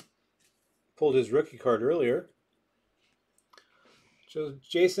pulled his rookie card earlier. So,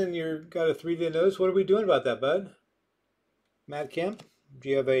 Jason, you've got a 3-day notice. What are we doing about that, bud? Matt Kemp, do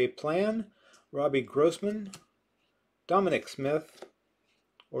you have a plan? Robbie Grossman, Dominic Smith,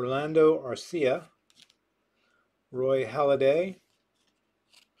 Orlando Arcia, Roy Halladay,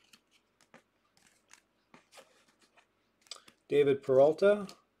 David Peralta,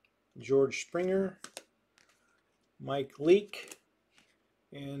 George Springer, Mike Leake,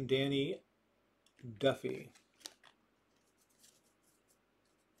 and Danny Duffy.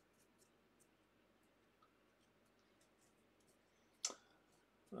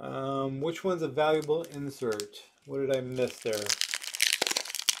 Which one's a valuable insert? What did I miss there?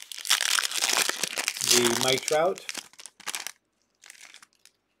 The Mike Trout.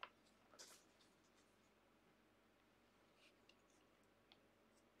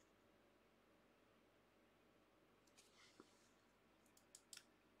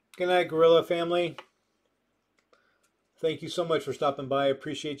 Good night, Gorilla family. Thank you so much for stopping by. I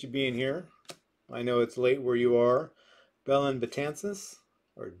appreciate you being here. I know it's late where you are. Bellin Betances,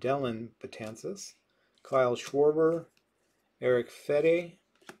 or Dellin Betances, Kyle Schwarber, Eric Fede,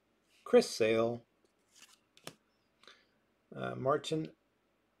 Chris Sale, Martin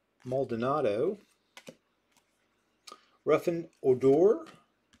Maldonado, Ruffin Odor,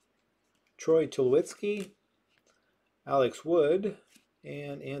 Troy Tulowitzki, Alex Wood,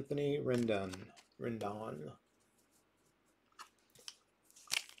 and Anthony Rendon.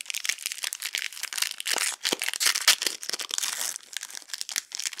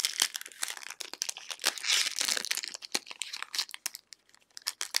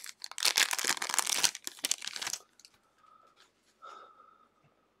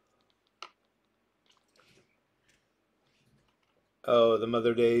 Oh, the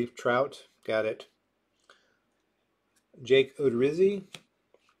Mother Day Trout. Got it. Jake Odorizzi,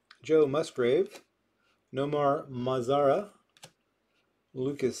 Joe Musgrave, Nomar Mazzara,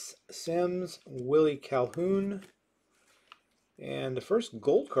 Lucas Sims, Willie Calhoun, and the first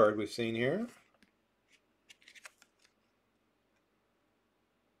gold card we've seen here,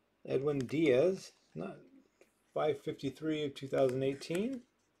 Edwin Diaz, not 553 of 2018,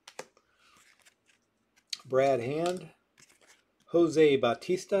 Brad Hand, Jose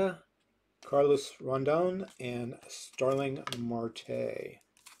Bautista, Carlos Rondon, and Starling Marte.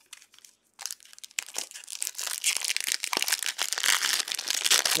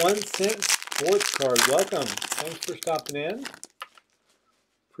 $0.01 sports card. Welcome. Thanks for stopping in.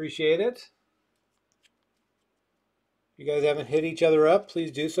 Appreciate it. If you guys haven't hit each other up,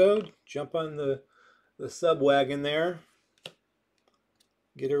 please do so. Jump on the sub wagon there.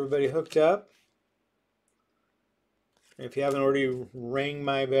 Get everybody hooked up. If you haven't already rang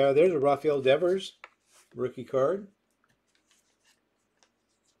my bell, there's a Rafael Devers rookie card.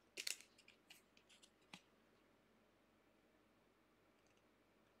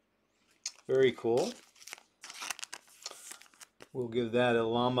 Very cool. We'll give that a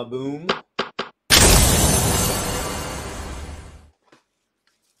llama boom.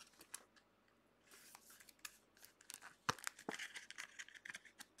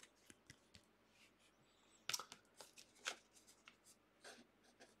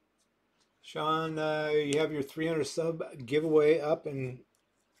 Sean, you have your 300 sub giveaway up, and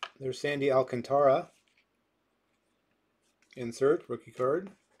there's Sandy Alcantara. Insert, rookie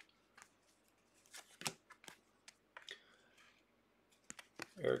card.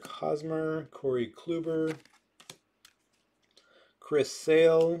 Eric Hosmer, Corey Kluber, Chris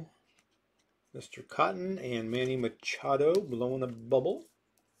Sale, Mr. Cotton, and Manny Machado blowing a bubble.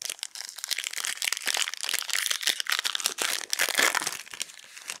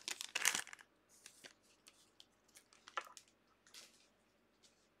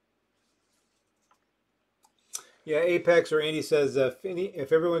 Yeah, Apex or Andy says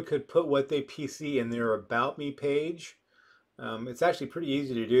if everyone could put what they PC in their About Me page, it's actually pretty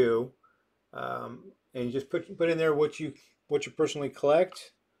easy to do, and you just put in there what you personally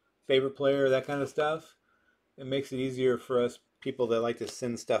collect, favorite player, that kind of stuff. It makes it easier for us people that like to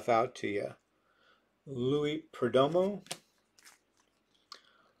send stuff out to you. Louis Perdomo,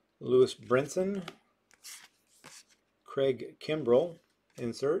 Lewis Brinson, Craig Kimbrell,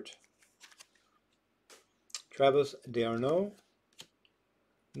 insert. Travis d'Arnaud,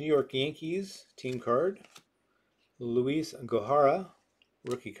 New York Yankees, team card. Luis Gohara,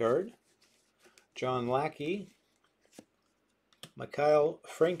 rookie card. John Lackey, Mikhail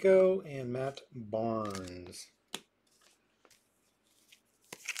Franco, and Matt Barnes.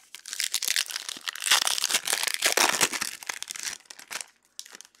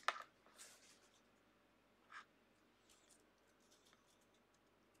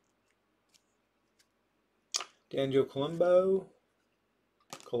 Daniel Colombe.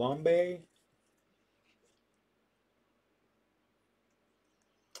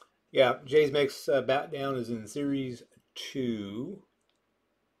 Yeah, Jay's makes bat down is in Series 2.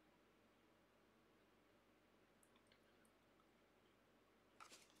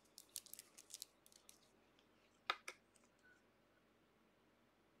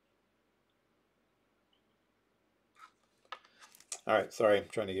 All right, sorry, I'm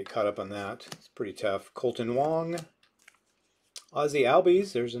trying to get caught up on that. It's pretty tough. Colton Wong, Ozzie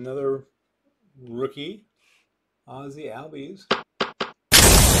Albies. There's another rookie. Ozzie Albies.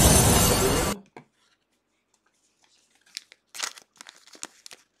 Boom.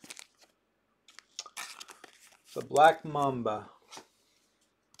 The Black Mamba.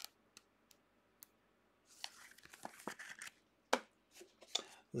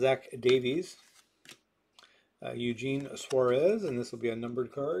 Zach Davies. Eugene Suarez, and this will be a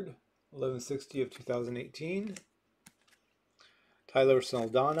numbered card. 1160 of 2018. Tyler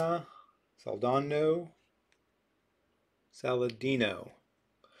Saladino.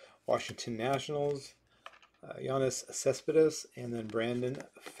 Washington Nationals. Giannis Cespedes, and then Brandon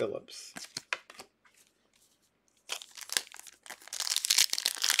Phillips.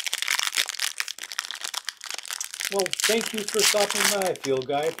 Well, thank you for stopping by, Field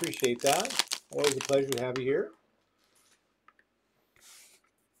Guy. Appreciate that. Always a pleasure to have you here.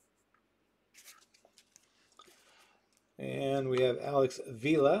 And we have Alex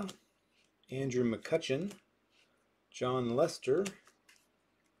Vila, Andrew McCutcheon, John Lester,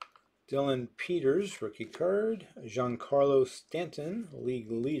 Dylan Peters, rookie card, Giancarlo Stanton,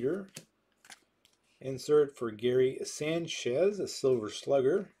 league leader. Insert for Gary Sanchez, a silver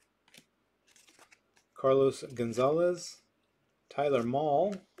slugger. Carlos Gonzalez, Tyler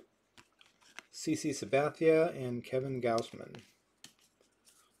Mall, CC Sabathia, and Kevin Gaussman.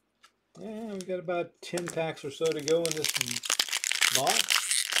 And we've got about 10 packs or so to go in this box.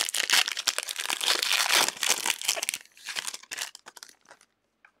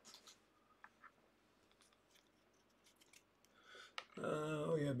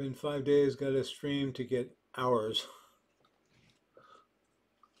 Oh yeah, been 5 days, got a stream to get hours.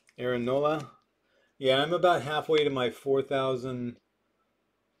 Aaron Nola. Yeah, I'm about halfway to my 4,000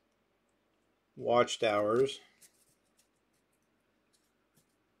 watched hours.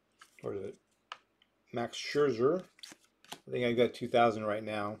 Or is it Max Scherzer? I think I got 2,000 right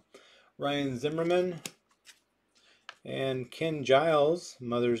now. Ryan Zimmerman and Ken Giles,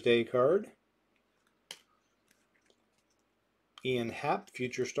 Mother's Day card. Ian Happ,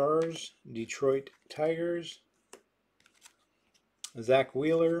 Future Stars, Detroit Tigers. Zach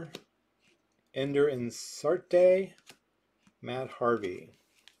Wheeler, Ender Insarte, Matt Harvey.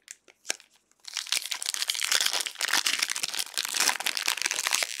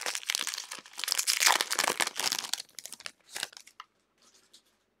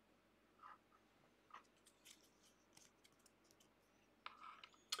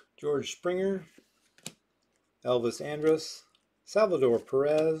 George Springer, Elvis Andrus, Salvador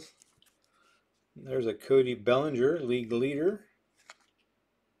Perez. There's a Cody Bellinger, league leader.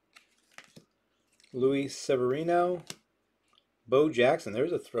 Luis Severino, Bo Jackson.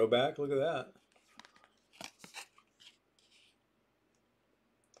 There's a throwback. Look at that.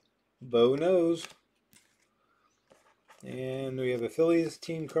 Bo knows. And we have a Phillies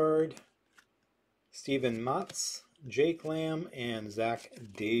team card. Steven Matz, Jake Lamb, and Zach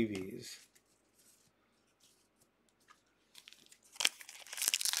Davies.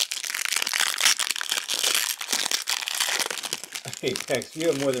 Hey, Tex, you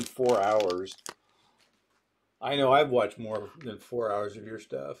have more than 4 hours. I know I've watched more than 4 hours of your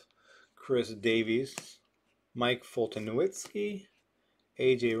stuff. Chris Davies, Mike Fultonowitsky,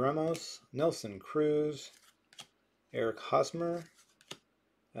 AJ Ramos, Nelson Cruz, Eric Hosmer,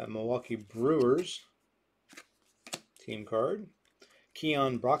 Milwaukee Brewers team card,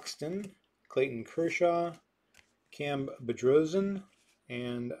 Keon Broxton, Clayton Kershaw, Cam Bedrosian,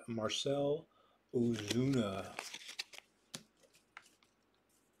 and Marcel Ozuna.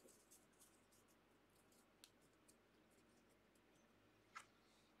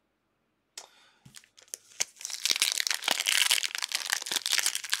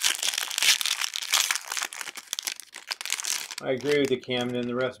 I agree with you, Camden.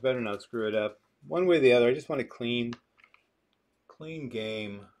 The refs better not screw it up. One way or the other, I just want a clean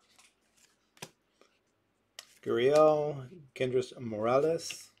game. Gurriel, Kendrys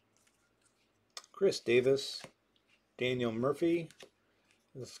Morales, Chris Davis, Daniel Murphy,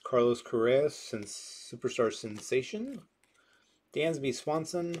 this is Carlos Correa, Superstar Sensation, Dansby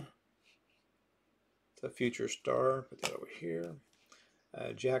Swanson, it's a future star, put that over here,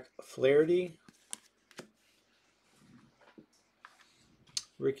 Jack Flaherty,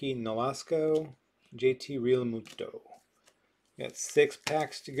 Ricky Nolasco, JT Realmuto. Got 6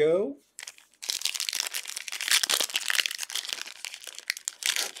 packs to go.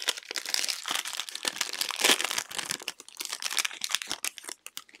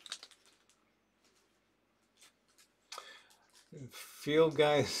 Field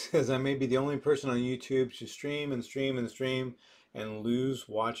Guy says I may be the only person on YouTube to stream and lose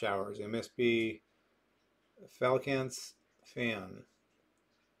watch hours. It must be a Falcons fan.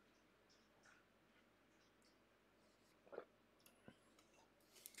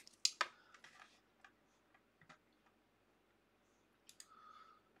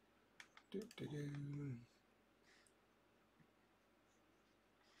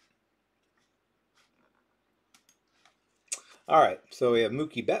 All right, so we have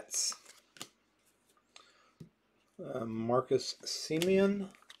Mookie Betts, Marcus Semien,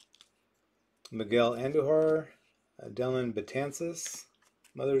 Miguel Andujar, Dylan Betances,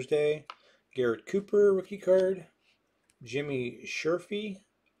 Mother's Day, Garrett Cooper, rookie card, Jimmy Sherfy,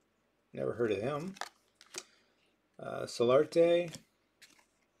 never heard of him, Solarte,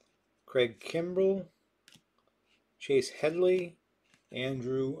 Craig Kimbrell, Chase Headley,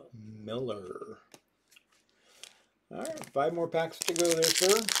 Andrew Miller. All right, 5 more packs to go there,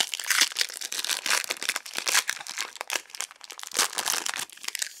 sir.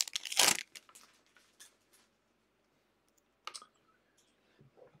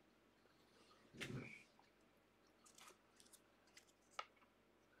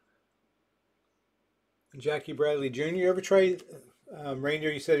 Jackie Bradley Jr., you ever try,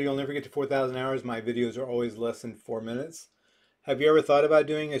 Reindeer, you said you'll never get to 4,000 hours. My videos are always less than 4 minutes. Have you ever thought about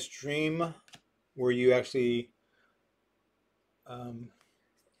doing a stream where you actually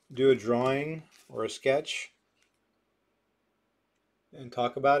do a drawing or a sketch and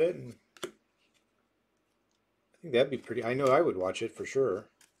talk about it? And I think that'd be pretty, I know I would watch it for sure.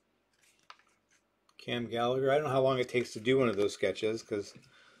 Cam Gallagher, I don't know how long it takes to do one of those sketches because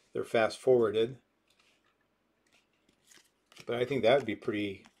they're fast forwarded. But I think that would be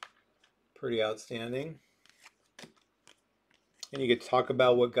pretty outstanding. And you could talk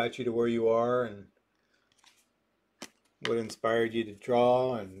about what got you to where you are and what inspired you to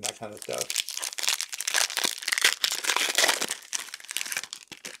draw and that kind of stuff.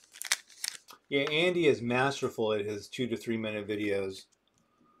 Yeah, Andy is masterful at his 2 to 3 minute videos.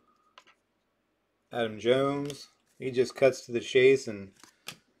 Adam Jones, he just cuts to the chase and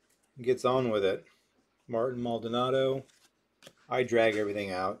gets on with it. Martin Maldonado, I drag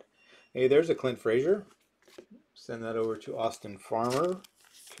everything out. Hey, there's a Clint Frazier. Send that over to Austin Farmer,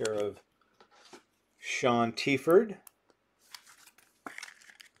 care of Sean Tieford.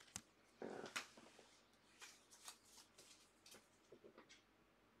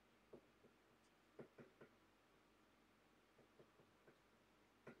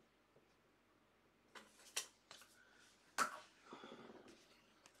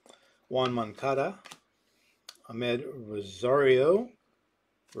 Juan Moncada, Ahmed Rosario,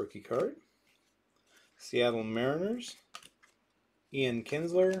 rookie card. Seattle Mariners, Ian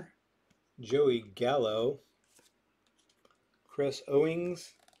Kinsler, Joey Gallo, Chris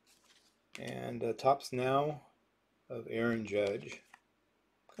Owings, and Tops Now of Aaron Judge.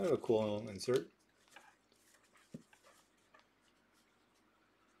 Kind of a cool little insert.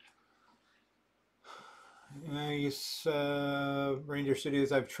 Nice Reindeer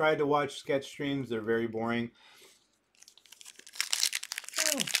Studios. I've tried to watch sketch streams. They're very boring.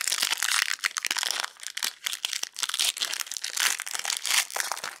 Oh.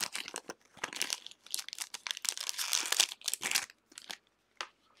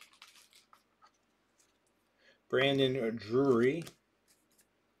 Brandon Drury,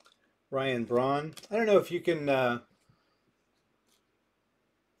 Ryan Braun. I don't know if you can. I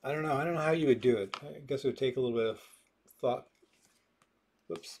don't know. I don't know how you would do it. I guess it would take a little bit of thought.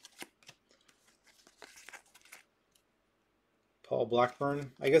 Whoops. Paul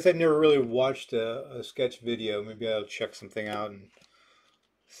Blackburn. I guess I've never really watched a sketch video. Maybe I'll check something out and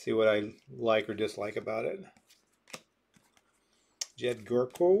see what I like or dislike about it. Jed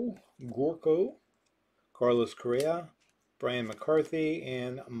Gorko, Carlos Correa, Brian McCarthy,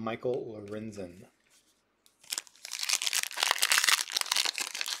 and Michael Lorenzen.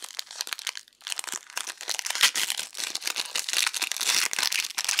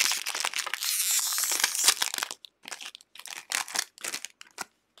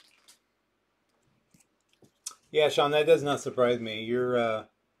 Yeah, Sean, that does not surprise me. You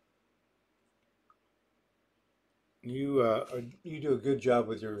do a good job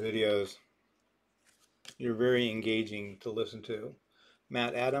with your videos. You're very engaging to listen to.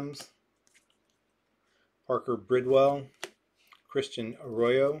 Matt Adams, Parker Bridwell, Christian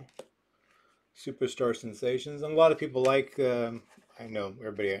Arroyo, Superstar Sensations, and a lot of people like. I know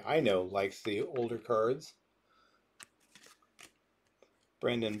everybody I know likes the older cards.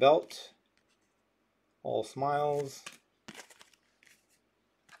 Brandon Belt, All Smiles,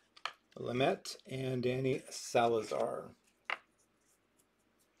 Lamette, and Danny Salazar.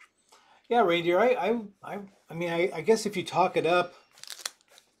 Yeah, Reindeer. I mean, I guess if you talk it up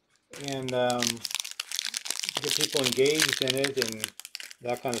and get people engaged in it and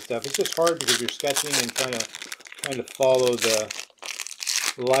that kind of stuff, it's just hard because you're sketching and trying to follow the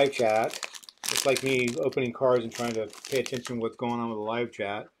live chat. It's like me opening cards and trying to pay attention to what's going on with the live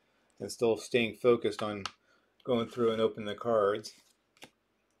chat. and still staying focused on going through and opening the cards.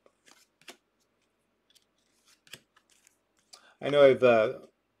 I know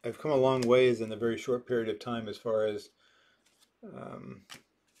I've come a long ways in a very short period of time as far as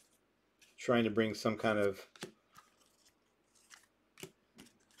trying to bring some kind of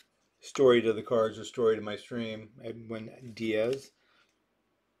story to the cards or story to my stream. When Diaz,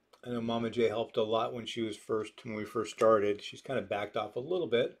 I know Mama J helped a lot when we first started. She's kind of backed off a little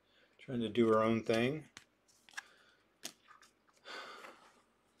bit, trying to do her own thing,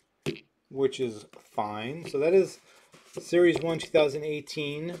 which is fine. So that is Series 1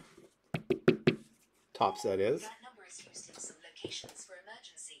 2018. Tops, that is. That number is used in some locations for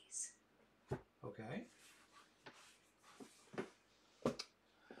emergencies. Okay.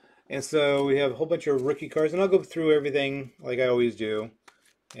 And so we have a whole bunch of rookie cards, and I'll go through everything like I always do,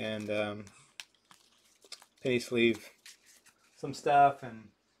 and penny sleeve some stuff, and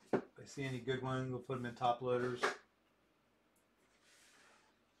if I see any good ones, we'll put them in top loaders.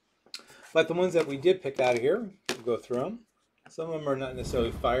 But the ones that we did pick out of here, we'll go through them. Some of them are not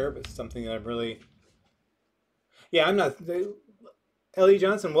necessarily fire, but something that I'm really... Yeah, I'm not... Ellie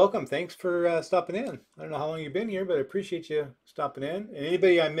Johnson, welcome. Thanks for stopping in. I don't know how long you've been here, but I appreciate you stopping in. And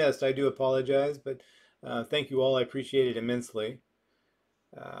anybody I missed, I do apologize, but thank you all. I appreciate it immensely.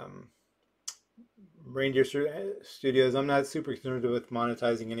 Reindeer Studios, I'm not super concerned with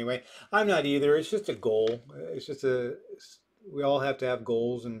monetizing anyway. I'm not either. It's just a goal. It's just we all have to have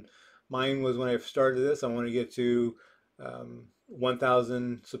goals, and mine was when I started this, I want to get to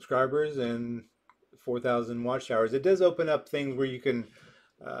 1,000 subscribers and 4,000 watchtowers. It does open up things where you can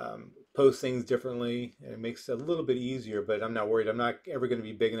post things differently, and it makes it a little bit easier, but I'm not worried. I'm not ever going to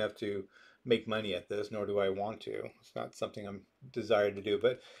be big enough to make money at this, nor do I want to. It's not something I'm desired to do.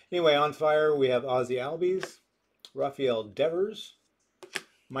 But anyway, on fire, we have Ozzy Albies, Rafael Devers,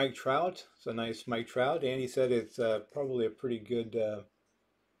 Mike Trout. It's a nice Mike Trout. Andy said it's probably a pretty good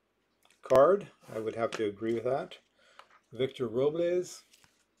card. I would have to agree with that. Victor Robles,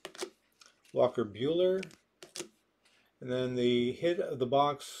 Walker Buehler, and then the hit of the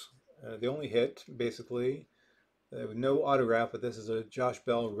box, the only hit, basically, with no autograph, but this is a Josh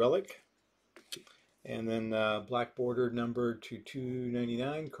Bell relic. And then black border number to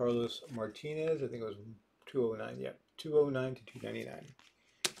 299, Carlos Martinez. I think it was 209. Yeah, 209 to 299.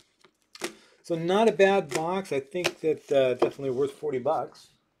 So not a bad box. I think that definitely worth 40 bucks.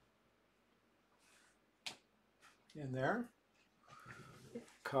 In there.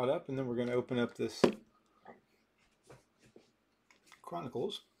 Caught up, and then we're going to open up this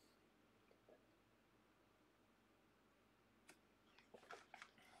Chronicles.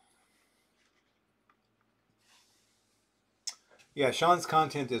 Yeah, Sean's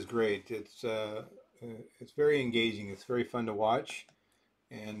content is great. It's very engaging. It's very fun to watch,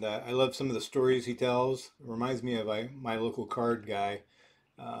 and I love some of the stories he tells. It reminds me of my local card guy.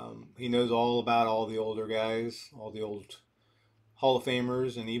 He knows all about all the older guys, all the old Hall of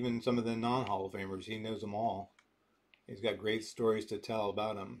Famers, and even some of the non-Hall of Famers. He knows them all. He's got great stories to tell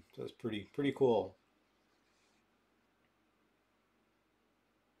about them. So it's pretty cool.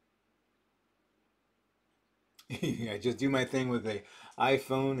 I just do my thing with an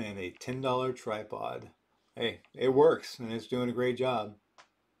iPhone and a $10 tripod. Hey, it works, and it's doing a great job.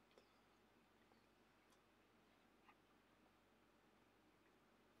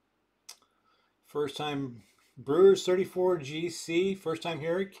 First time Brewers 34 GC, first time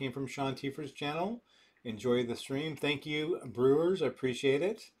here. It came from Sean Tiefer's channel. Enjoy the stream. Thank you, Brewers. I appreciate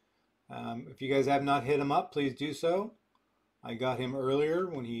it. If you guys have not hit him up, please do so. I got him earlier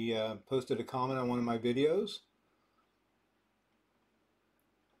when he posted a comment on one of my videos.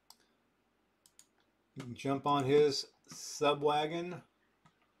 You can jump on his subwagon.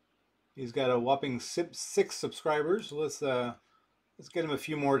 He's got a whopping 6 subscribers. Let's get him a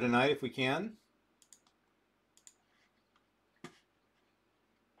few more tonight if we can.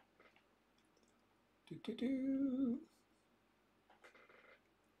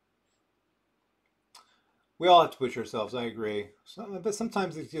 We all have to push ourselves. I agree. But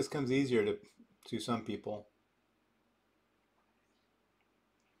sometimes it just comes easier to some people.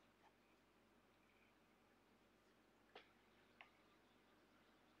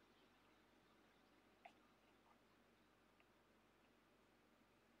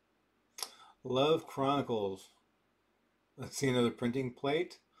 Love Chronicles. Let's see another printing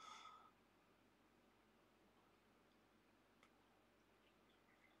plate.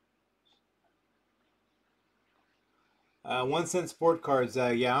 $0.01 sport cards.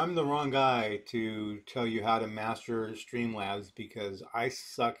 Yeah, I'm the wrong guy to tell you how to master Streamlabs because I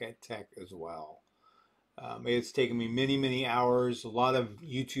suck at tech as well. It's taken me many hours, a lot of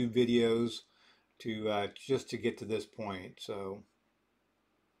YouTube videos to just to get to this point. So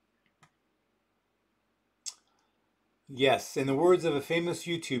yes, in the words of a famous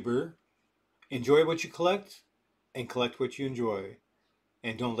YouTuber, enjoy what you collect and collect what you enjoy.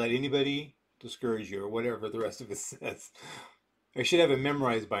 And don't let anybody discourage you, or whatever the rest of it says. I should have it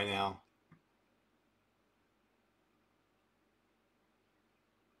memorized by now.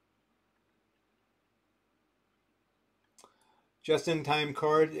 Just-in-time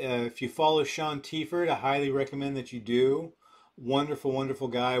card. If you follow Sean Tiefert, I highly recommend that you do. Wonderful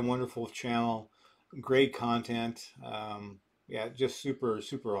guy, wonderful channel, great content. Yeah, just super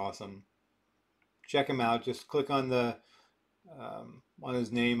awesome. Check him out. Just click on the on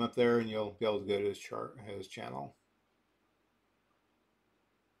his name up there, and you'll be able to go to his channel.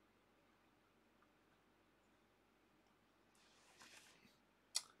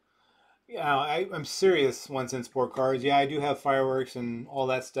 Yeah, I'm serious. One Cent Sport Cards. Yeah, I do have fireworks and all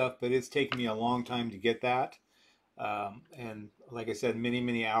that stuff, but it's taken me a long time to get that. And like I said,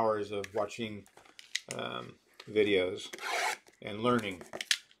 many hours of watching videos and learning.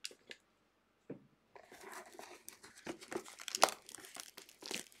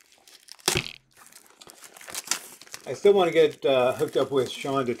 I still want to get hooked up with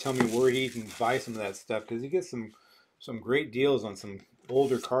Sean to tell me where he can buy some of that stuff, because he gets some great deals on some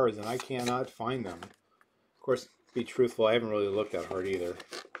older cards, and I cannot find them. Of course, to be truthful, I haven't really looked that hard either.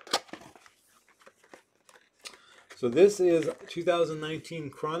 So this is 2019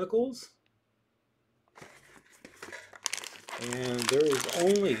 Chronicles, and there is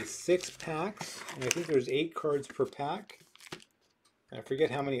only 6 packs, and I think there's 8 cards per pack. And I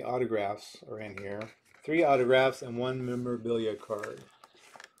forget how many autographs are in here. 3 autographs and 1 memorabilia card.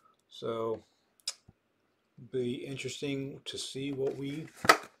 So be interesting to see what we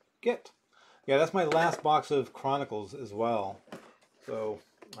get. Yeah, that's my last box of Chronicles as well. So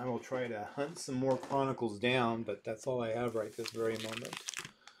I will try to hunt some more Chronicles down, but that's all I have right this very moment.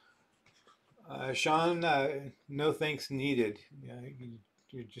 Sean, no thanks needed. Yeah,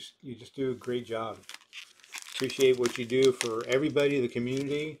 you just do a great job. Appreciate what you do for everybody, the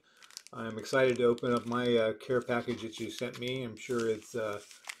community. I'm excited to open up my care package that you sent me. I'm sure it's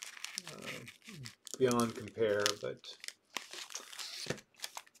beyond compare, but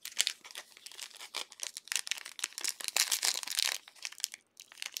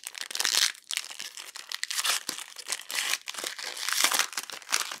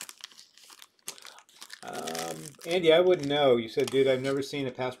Andy, I wouldn't know. You said, dude, I've never seen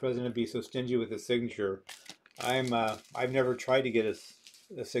a past president be so stingy with his signature. I've never tried to get a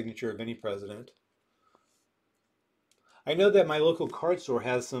signature of any president. I know that my local card store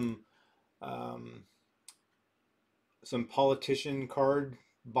has some politician card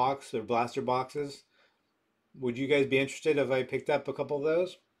box or blaster boxes. Would you guys be interested if I picked up a couple of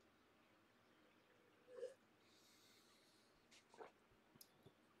those?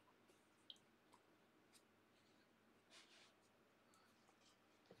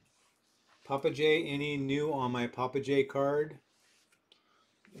 Papajay, any new on my Papajay card?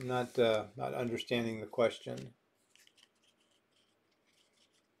 I'm not understanding the question.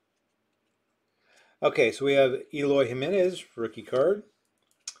 Okay, so we have Eloy Jimenez, rookie card.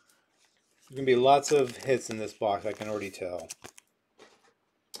 There's going to be lots of hits in this box, I can already tell.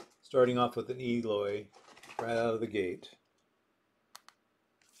 Starting off with an Eloy right out of the gate.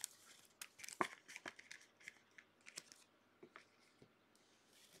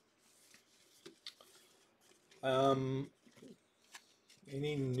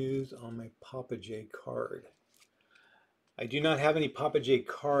 Any news on my Papajay card? I do not have any Papajay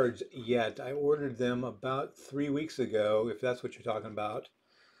cards yet. I ordered them about 3 weeks ago, if that's what you're talking about.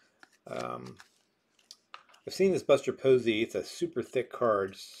 I've seen this Buster Posey. It's a super thick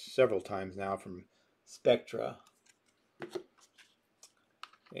card several times now from Spectra.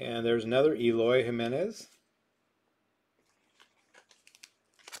 And there's another Eloy Jimenez.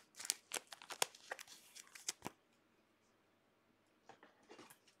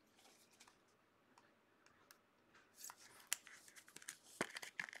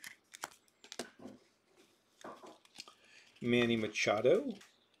 Manny Machado,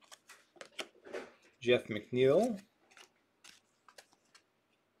 Jeff McNeil,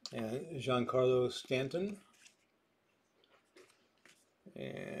 and Giancarlo Stanton.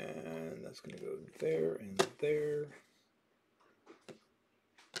 And that's going to go there and there.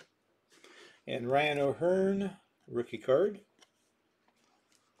 And Ryan O'Hearn, rookie card.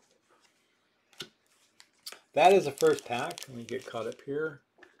 That is the first pack. Let me get caught up here.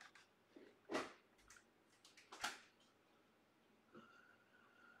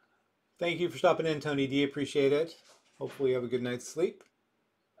 Thank you for stopping in, Tony D. Appreciate it. Hopefully you have a good night's sleep.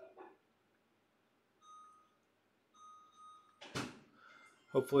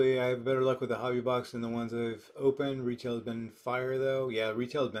 Hopefully I have better luck with the hobby box than the ones I've opened. Retail has been fire though. Yeah,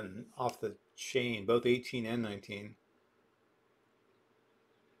 retail has been off the chain, both 18 and 19.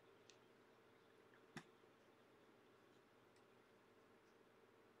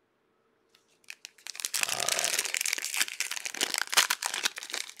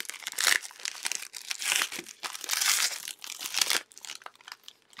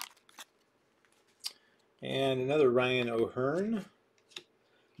 And another Ryan O'Hearn.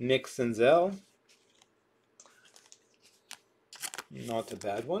 Nick Senzel. Not a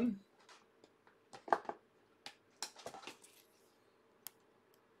bad one.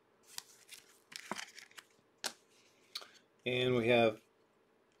 And we have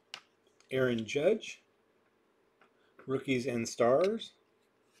Aaron Judge. Rookies and Stars.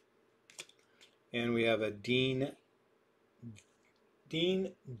 And we have a Dean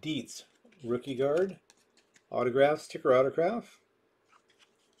Dietz. Rookie guard. Autograph, sticker autograph.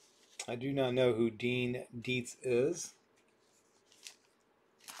 I do not know who Dean Dietz is,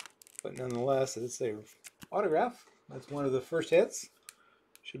 but nonetheless, it's a autograph. That's one of the first hits.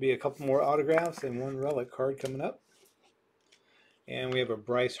 Should be a couple more autographs and one relic card coming up. And we have a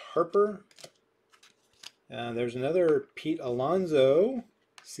Bryce Harper. There's another Pete Alonso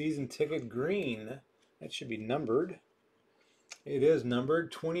season ticket green. That should be numbered. It is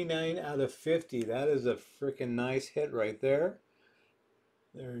numbered 29 out of 50. That is a freaking nice hit right there.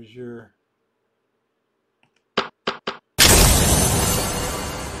 There's your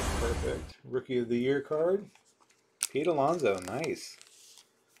perfect Rookie of the Year card. Pete Alonso, nice.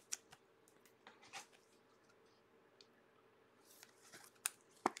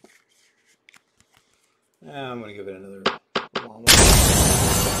 I'm going to give it another long one.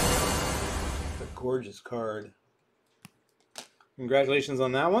 A gorgeous card. Congratulations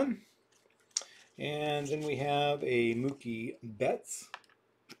on that one. And then we have a Mookie Betts.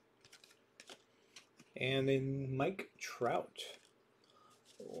 And then Mike Trout.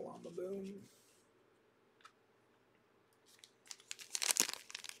 Llama Boom.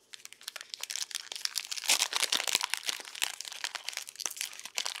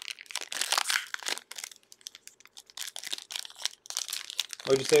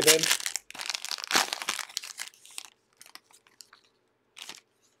 What'd you say, babe?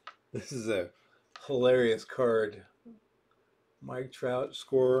 This is a hilarious card. Mike Trout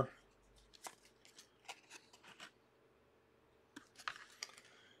score.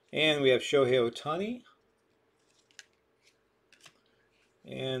 And we have Shohei Ohtani.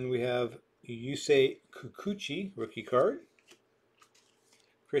 And we have Yusei Kikuchi, rookie card.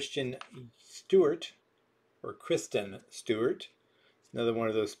 Kristen Stewart. Another one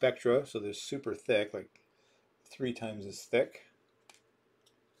of those Spectra, so they're super thick, like 3 times as thick.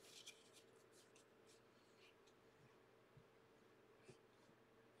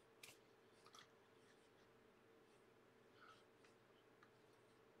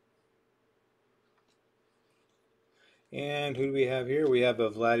 And who do we have here? We have a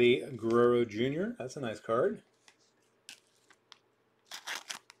Vladdy Guerrero Jr. That's a nice card.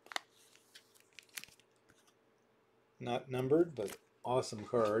 Not numbered, but awesome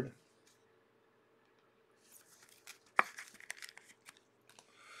card.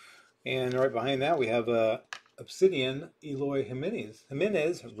 And right behind that we have a Obsidian Eloy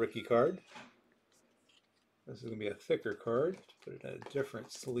Jimenez rookie card. This is going to be a thicker card. Put it in a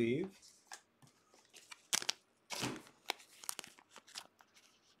different sleeve.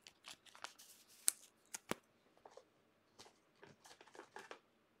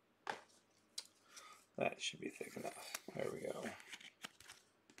 That should be thick enough. There we go.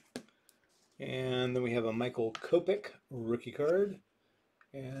 And then we have a Michael Kopech rookie card.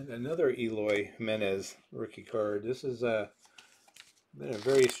 And another Eloy Jimenez rookie card. This has been a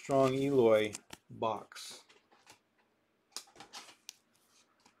very strong Eloy box.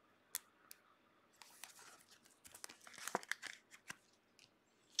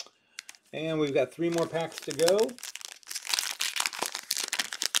 And we've got 3 more packs to go.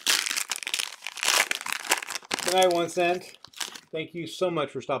 Good night, 1 cent. Thank you so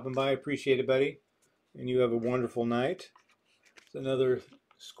much for stopping by. I appreciate it, buddy. And you have a wonderful night. It's another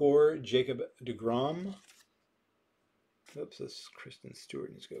score, Jacob deGrom. Oops, this is Kristen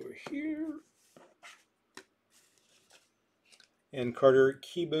Stewart. Let's go over here. And Carter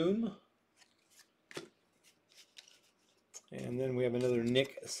Keyboom. And then we have another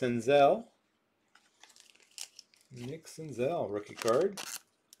Nick Senzel. Nick Senzel, rookie card.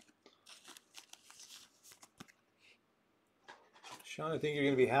 Sean, I think you're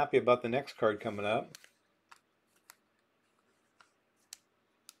going to be happy about the next card coming up.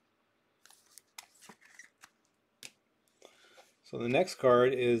 So the next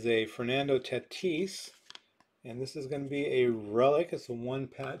card is a Fernando Tatis, and this is going to be a relic. It's a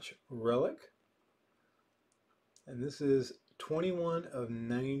one-patch relic. And this is 21 of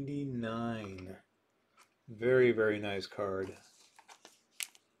 99. Very, very nice card.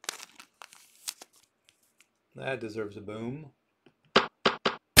 That deserves a boom.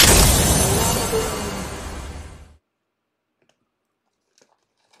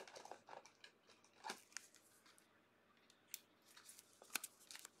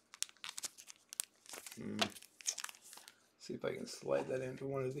 See if I can slide that into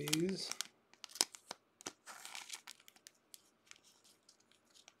one of these.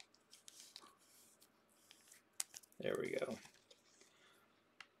 There we go.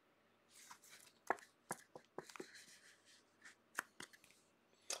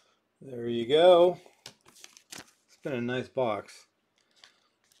 There you go. It's been a nice box.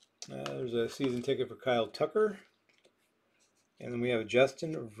 There's a season ticket for Kyle Tucker. And then we have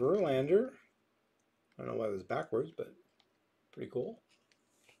Justin Verlander. I don't know why it was backwards, but pretty cool.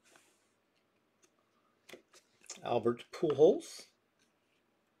 Albert Pujols.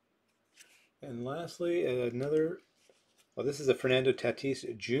 And lastly, another, well, this is a Fernando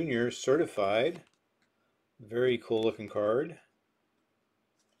Tatis Jr. certified. Very cool looking card.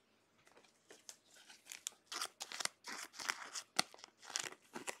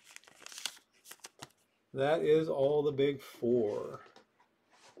 That is all the big four.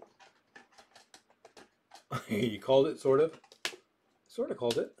 You called it, sort of? Sort of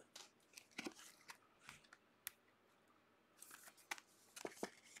called it.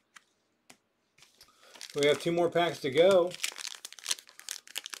 We have 2 more packs to go.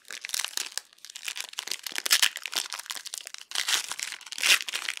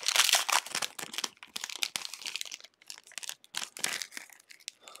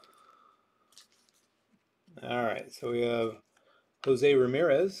 All right, so we have Jose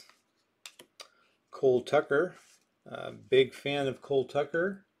Ramirez, Cole Tucker. Big fan of Cole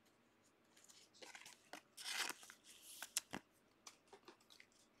Tucker. I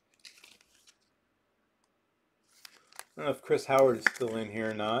don't know if Chris Howard is still in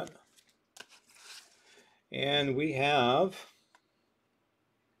here or not. And we have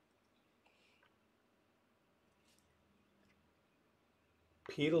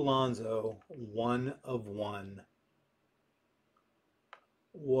Pete Alonso, 1 of 1.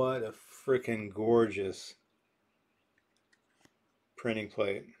 What a freaking gorgeous printing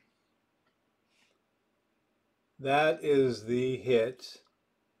plate. That is the hit,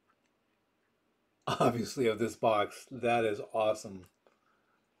 obviously, of this box. That is awesome.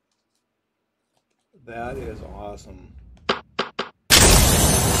 That is awesome.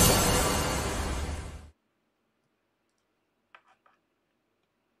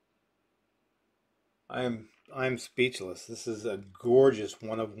 I'm speechless. This is a gorgeous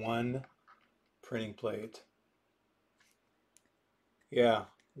 1 of 1 printing plate. Yeah,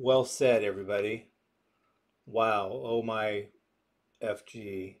 well said, everybody. Wow, oh my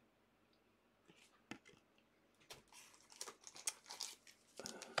FG.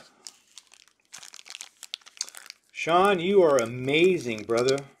 Sean, you are amazing,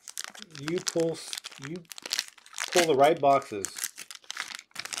 brother. You pull the right boxes.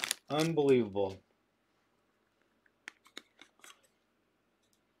 Unbelievable.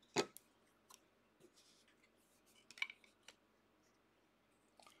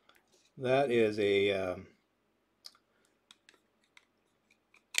 That is a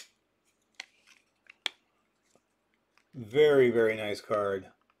very, very nice card.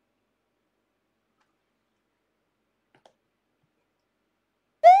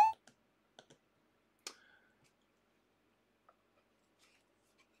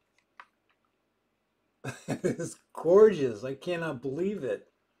 It's gorgeous. I cannot believe it.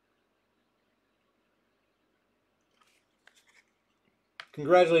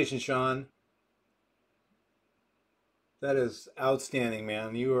 Congratulations, Sean. That is outstanding,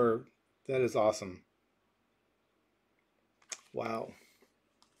 man. That is awesome. Wow.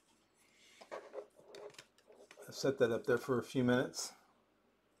 I'll set that up there for a few minutes.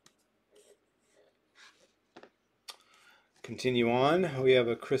 Continue on. We have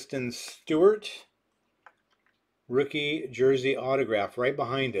a Kristen Stewart rookie jersey autograph right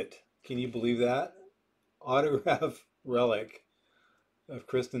behind it. Can you believe that? Autograph relic of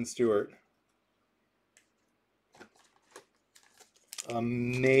Kristen Stewart.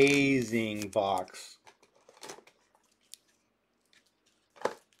 Amazing box.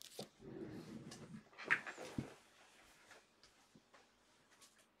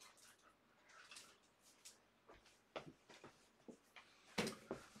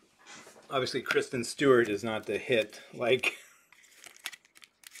 Obviously, Kristen Stewart is not the hit like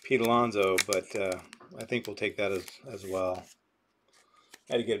Pete Alonso, but I think we'll take that as well.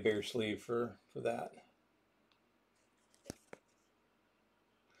 I had to get a bigger sleeve for that.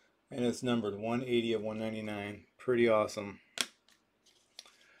 And it's numbered 180 of 199. Pretty awesome.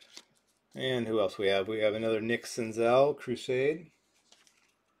 And who else we have? We have another Nick Senzel, Crusade.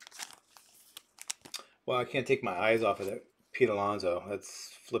 Well, I can't take my eyes off of that Pete Alonso. That's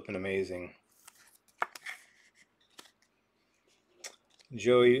flipping amazing.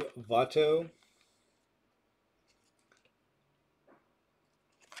 Joey Votto.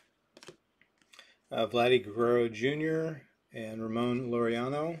 Vladdy Guerrero Jr. and Ramon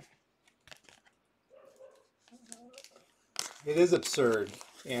Laureano. It is absurd,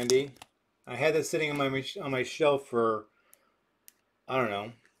 Andy. I had this sitting on my shelf for, I don't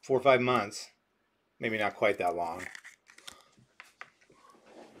know, 4 or 5 months. Maybe not quite that long.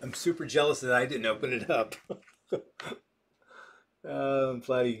 I'm super jealous that I didn't open it up.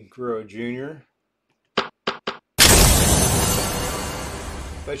 Vladdy Guerrero Jr.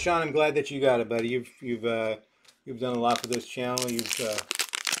 But Sean, I'm glad that you got it, buddy. You've done a lot for this channel. You've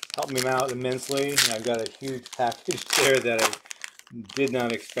helped me out immensely. And I've got a huge package there that I did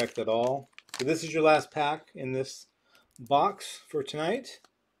not expect at all. So this is your last pack in this box for tonight.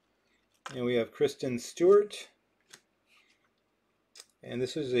 And we have Kristen Stewart. And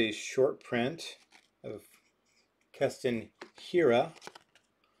this is a short print of Keston Hira,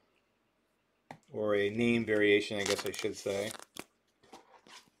 or a name variation, I guess I should say.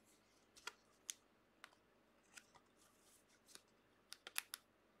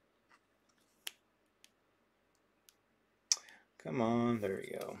 Come on, there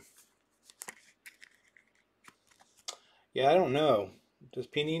we go. Yeah, I don't know. Does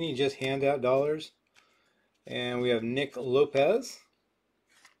Panini just hand out dollars? And we have Nick Lopez.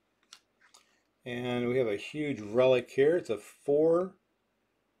 And we have a huge relic here. It's a 4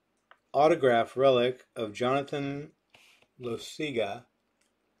 autograph relic of Jonathan Losiga.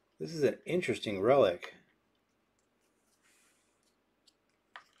 This is an interesting relic.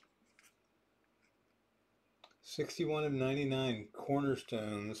 '61 of 99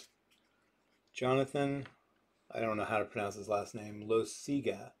 cornerstones. Jonathan, I don't know how to pronounce his last name,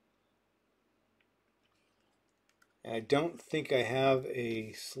 Losiga. And I don't think I have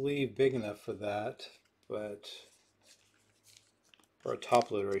a sleeve big enough for that, but, or a top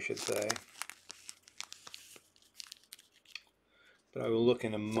loader, I should say. But I will look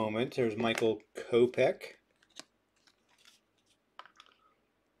in a moment. There's Michael Kopech.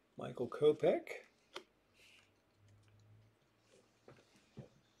 Michael Kopech.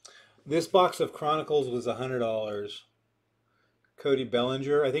 This box of Chronicles was $100. Cody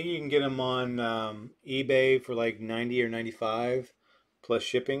Bellinger. I think you can get them on eBay for like 90 or 95 plus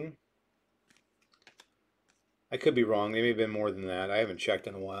shipping. I could be wrong. They may have been more than that. I haven't checked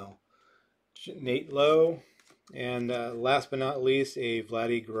in a while. Nate Lowe. And last but not least, a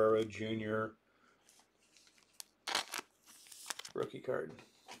Vladdy Guerrero Jr. rookie card.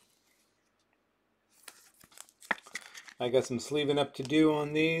 I got some sleeving up to do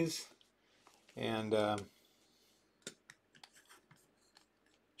on these. And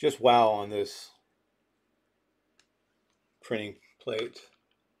just wow on this printing plate.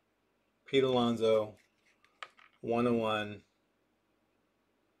 Pete Alonso, 101.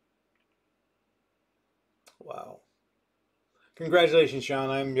 Wow. Congratulations,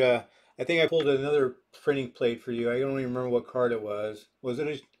 Sean. I think I pulled another printing plate for you. I don't even remember what card it was. Was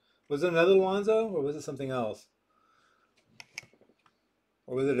it another Alonso, or was it something else?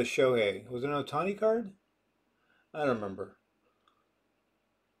 Or was it a Shohei? Was it an Ohtani card? I don't remember.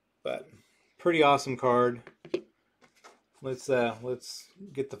 But pretty awesome card. Let's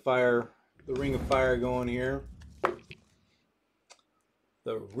get the ring of fire going here.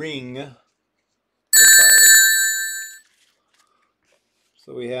 The ring of fire.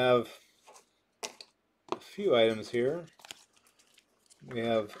 So we have a few items here. We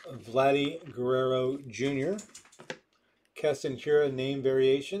have Vladdy Guerrero Jr. Keston Hira name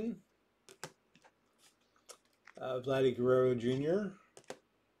variation. Vladdy Guerrero Jr.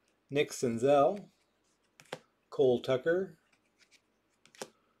 Nick Senzel. Cole Tucker.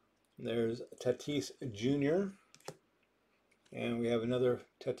 There's Tatis Jr. And we have another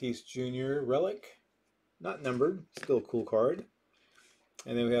Tatis Jr. relic. Not numbered, still a cool card.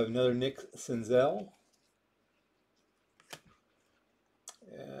 And then we have another Nick Senzel.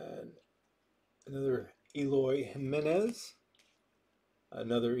 And another Eloy Jimenez.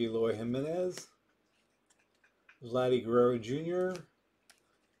 Another Eloy Jimenez. Vladdy Guerrero Jr.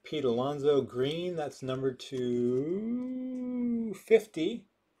 Pete Alonso green, that's numbered to 50.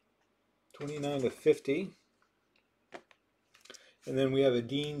 29 to 50. And then we have a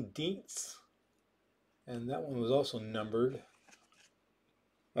Dean Dietz. And that one was also numbered.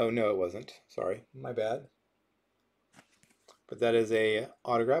 Oh, no, it wasn't. Sorry, my bad. But that is a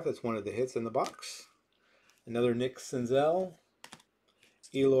autograph. That's one of the hits in the box. Another Nick Senzel.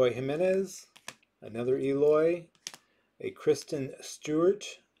 Eloy Jimenez. Another Eloy. A Kristen Stewart.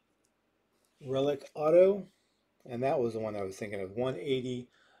 Relic Auto. And that was the one I was thinking of. 180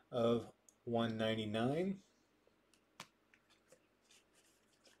 of 199.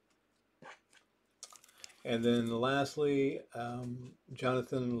 And then lastly,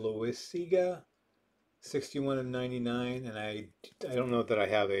 Jonathan Loisiga, 61 of 99. And I don't know that I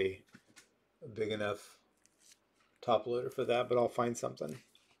have a big enough top loader for that, but I'll find something.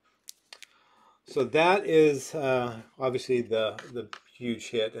 So that is obviously the huge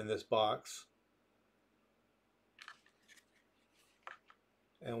hit in this box.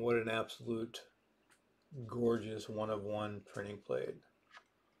 And what an absolute gorgeous one-of-one printing plate.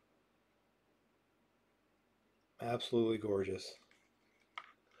 Absolutely gorgeous.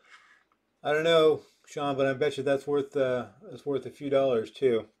 I don't know, Sean, but I bet you that's worth a few dollars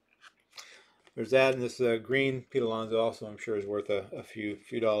too. There's that, and this green Pete Alonso also, I'm sure, is worth a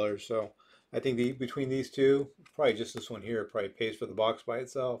few dollars. So I think between these two, probably just this one here, probably pays for the box by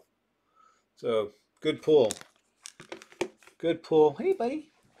itself. So good pull. Good pull. Hey,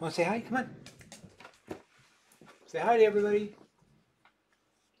 buddy, want to say hi? Come on. Say hi to everybody.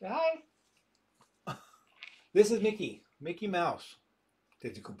 Say hi. This is Mickey. Mickey Mouse.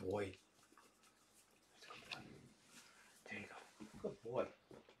 That's a good boy. There you go. Good boy.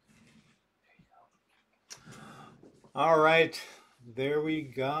 There you go. All right. There we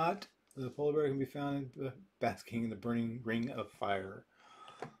got the polar bear can be found basking in the burning ring of fire.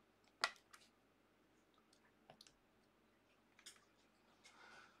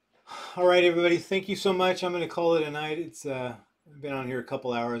 All right, everybody. Thank you so much. I'm going to call it a night. It's I've been on here a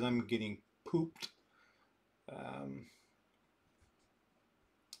couple hours. I'm getting pooped.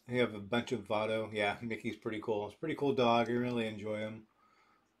 We have a bunch of Votto. Yeah, Mickey's pretty cool. It's a pretty cool dog. I really enjoy him.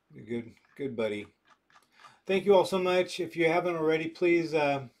 Good buddy. Thank you all so much. If you haven't already, please,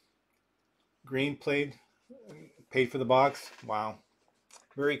 Green paid for the box. Wow.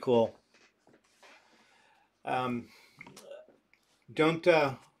 Very cool. I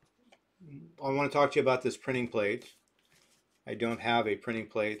want to talk to you about this printing plate. I don't have a printing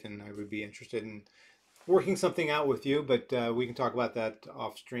plate, and I would be interested in working something out with you, but we can talk about that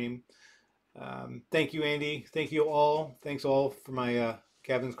off stream. Thank you, Andy. Thank you all. Thanks all for my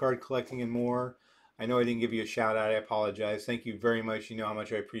Kevin's card collecting and more. I know I didn't give you a shout out. I apologize. Thank you very much. You know how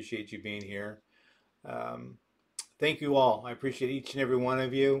much I appreciate you being here. Thank you all. I appreciate each and every one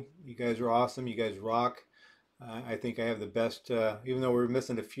of you. You guys are awesome. You guys rock. I think I have the best, even though we're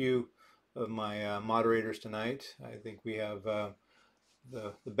missing a few of my moderators tonight, I think we have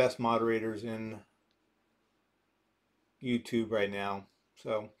the best moderators in YouTube right now.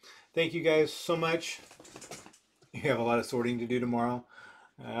 So thank you guys so much. You have a lot of sorting to do tomorrow.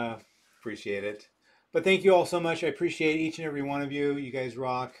 Appreciate it. But thank you all so much. I appreciate each and every one of you. You guys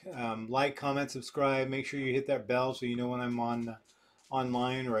rock. Like, comment, subscribe. Make sure you hit that bell so you know when I'm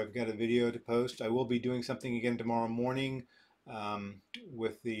online or I've got a video to post. I will be doing something again tomorrow morning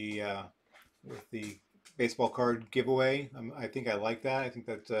with the baseball card giveaway. I think I like that. I think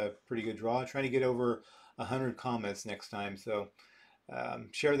that's a pretty good draw. I'm trying to get over 100 comments next time. So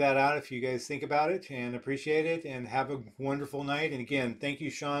share that out if you guys think about it and appreciate it, and have a wonderful night. And again, thank you,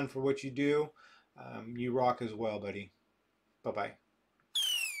 Sean, for what you do. You rock as well, buddy. Bye-bye.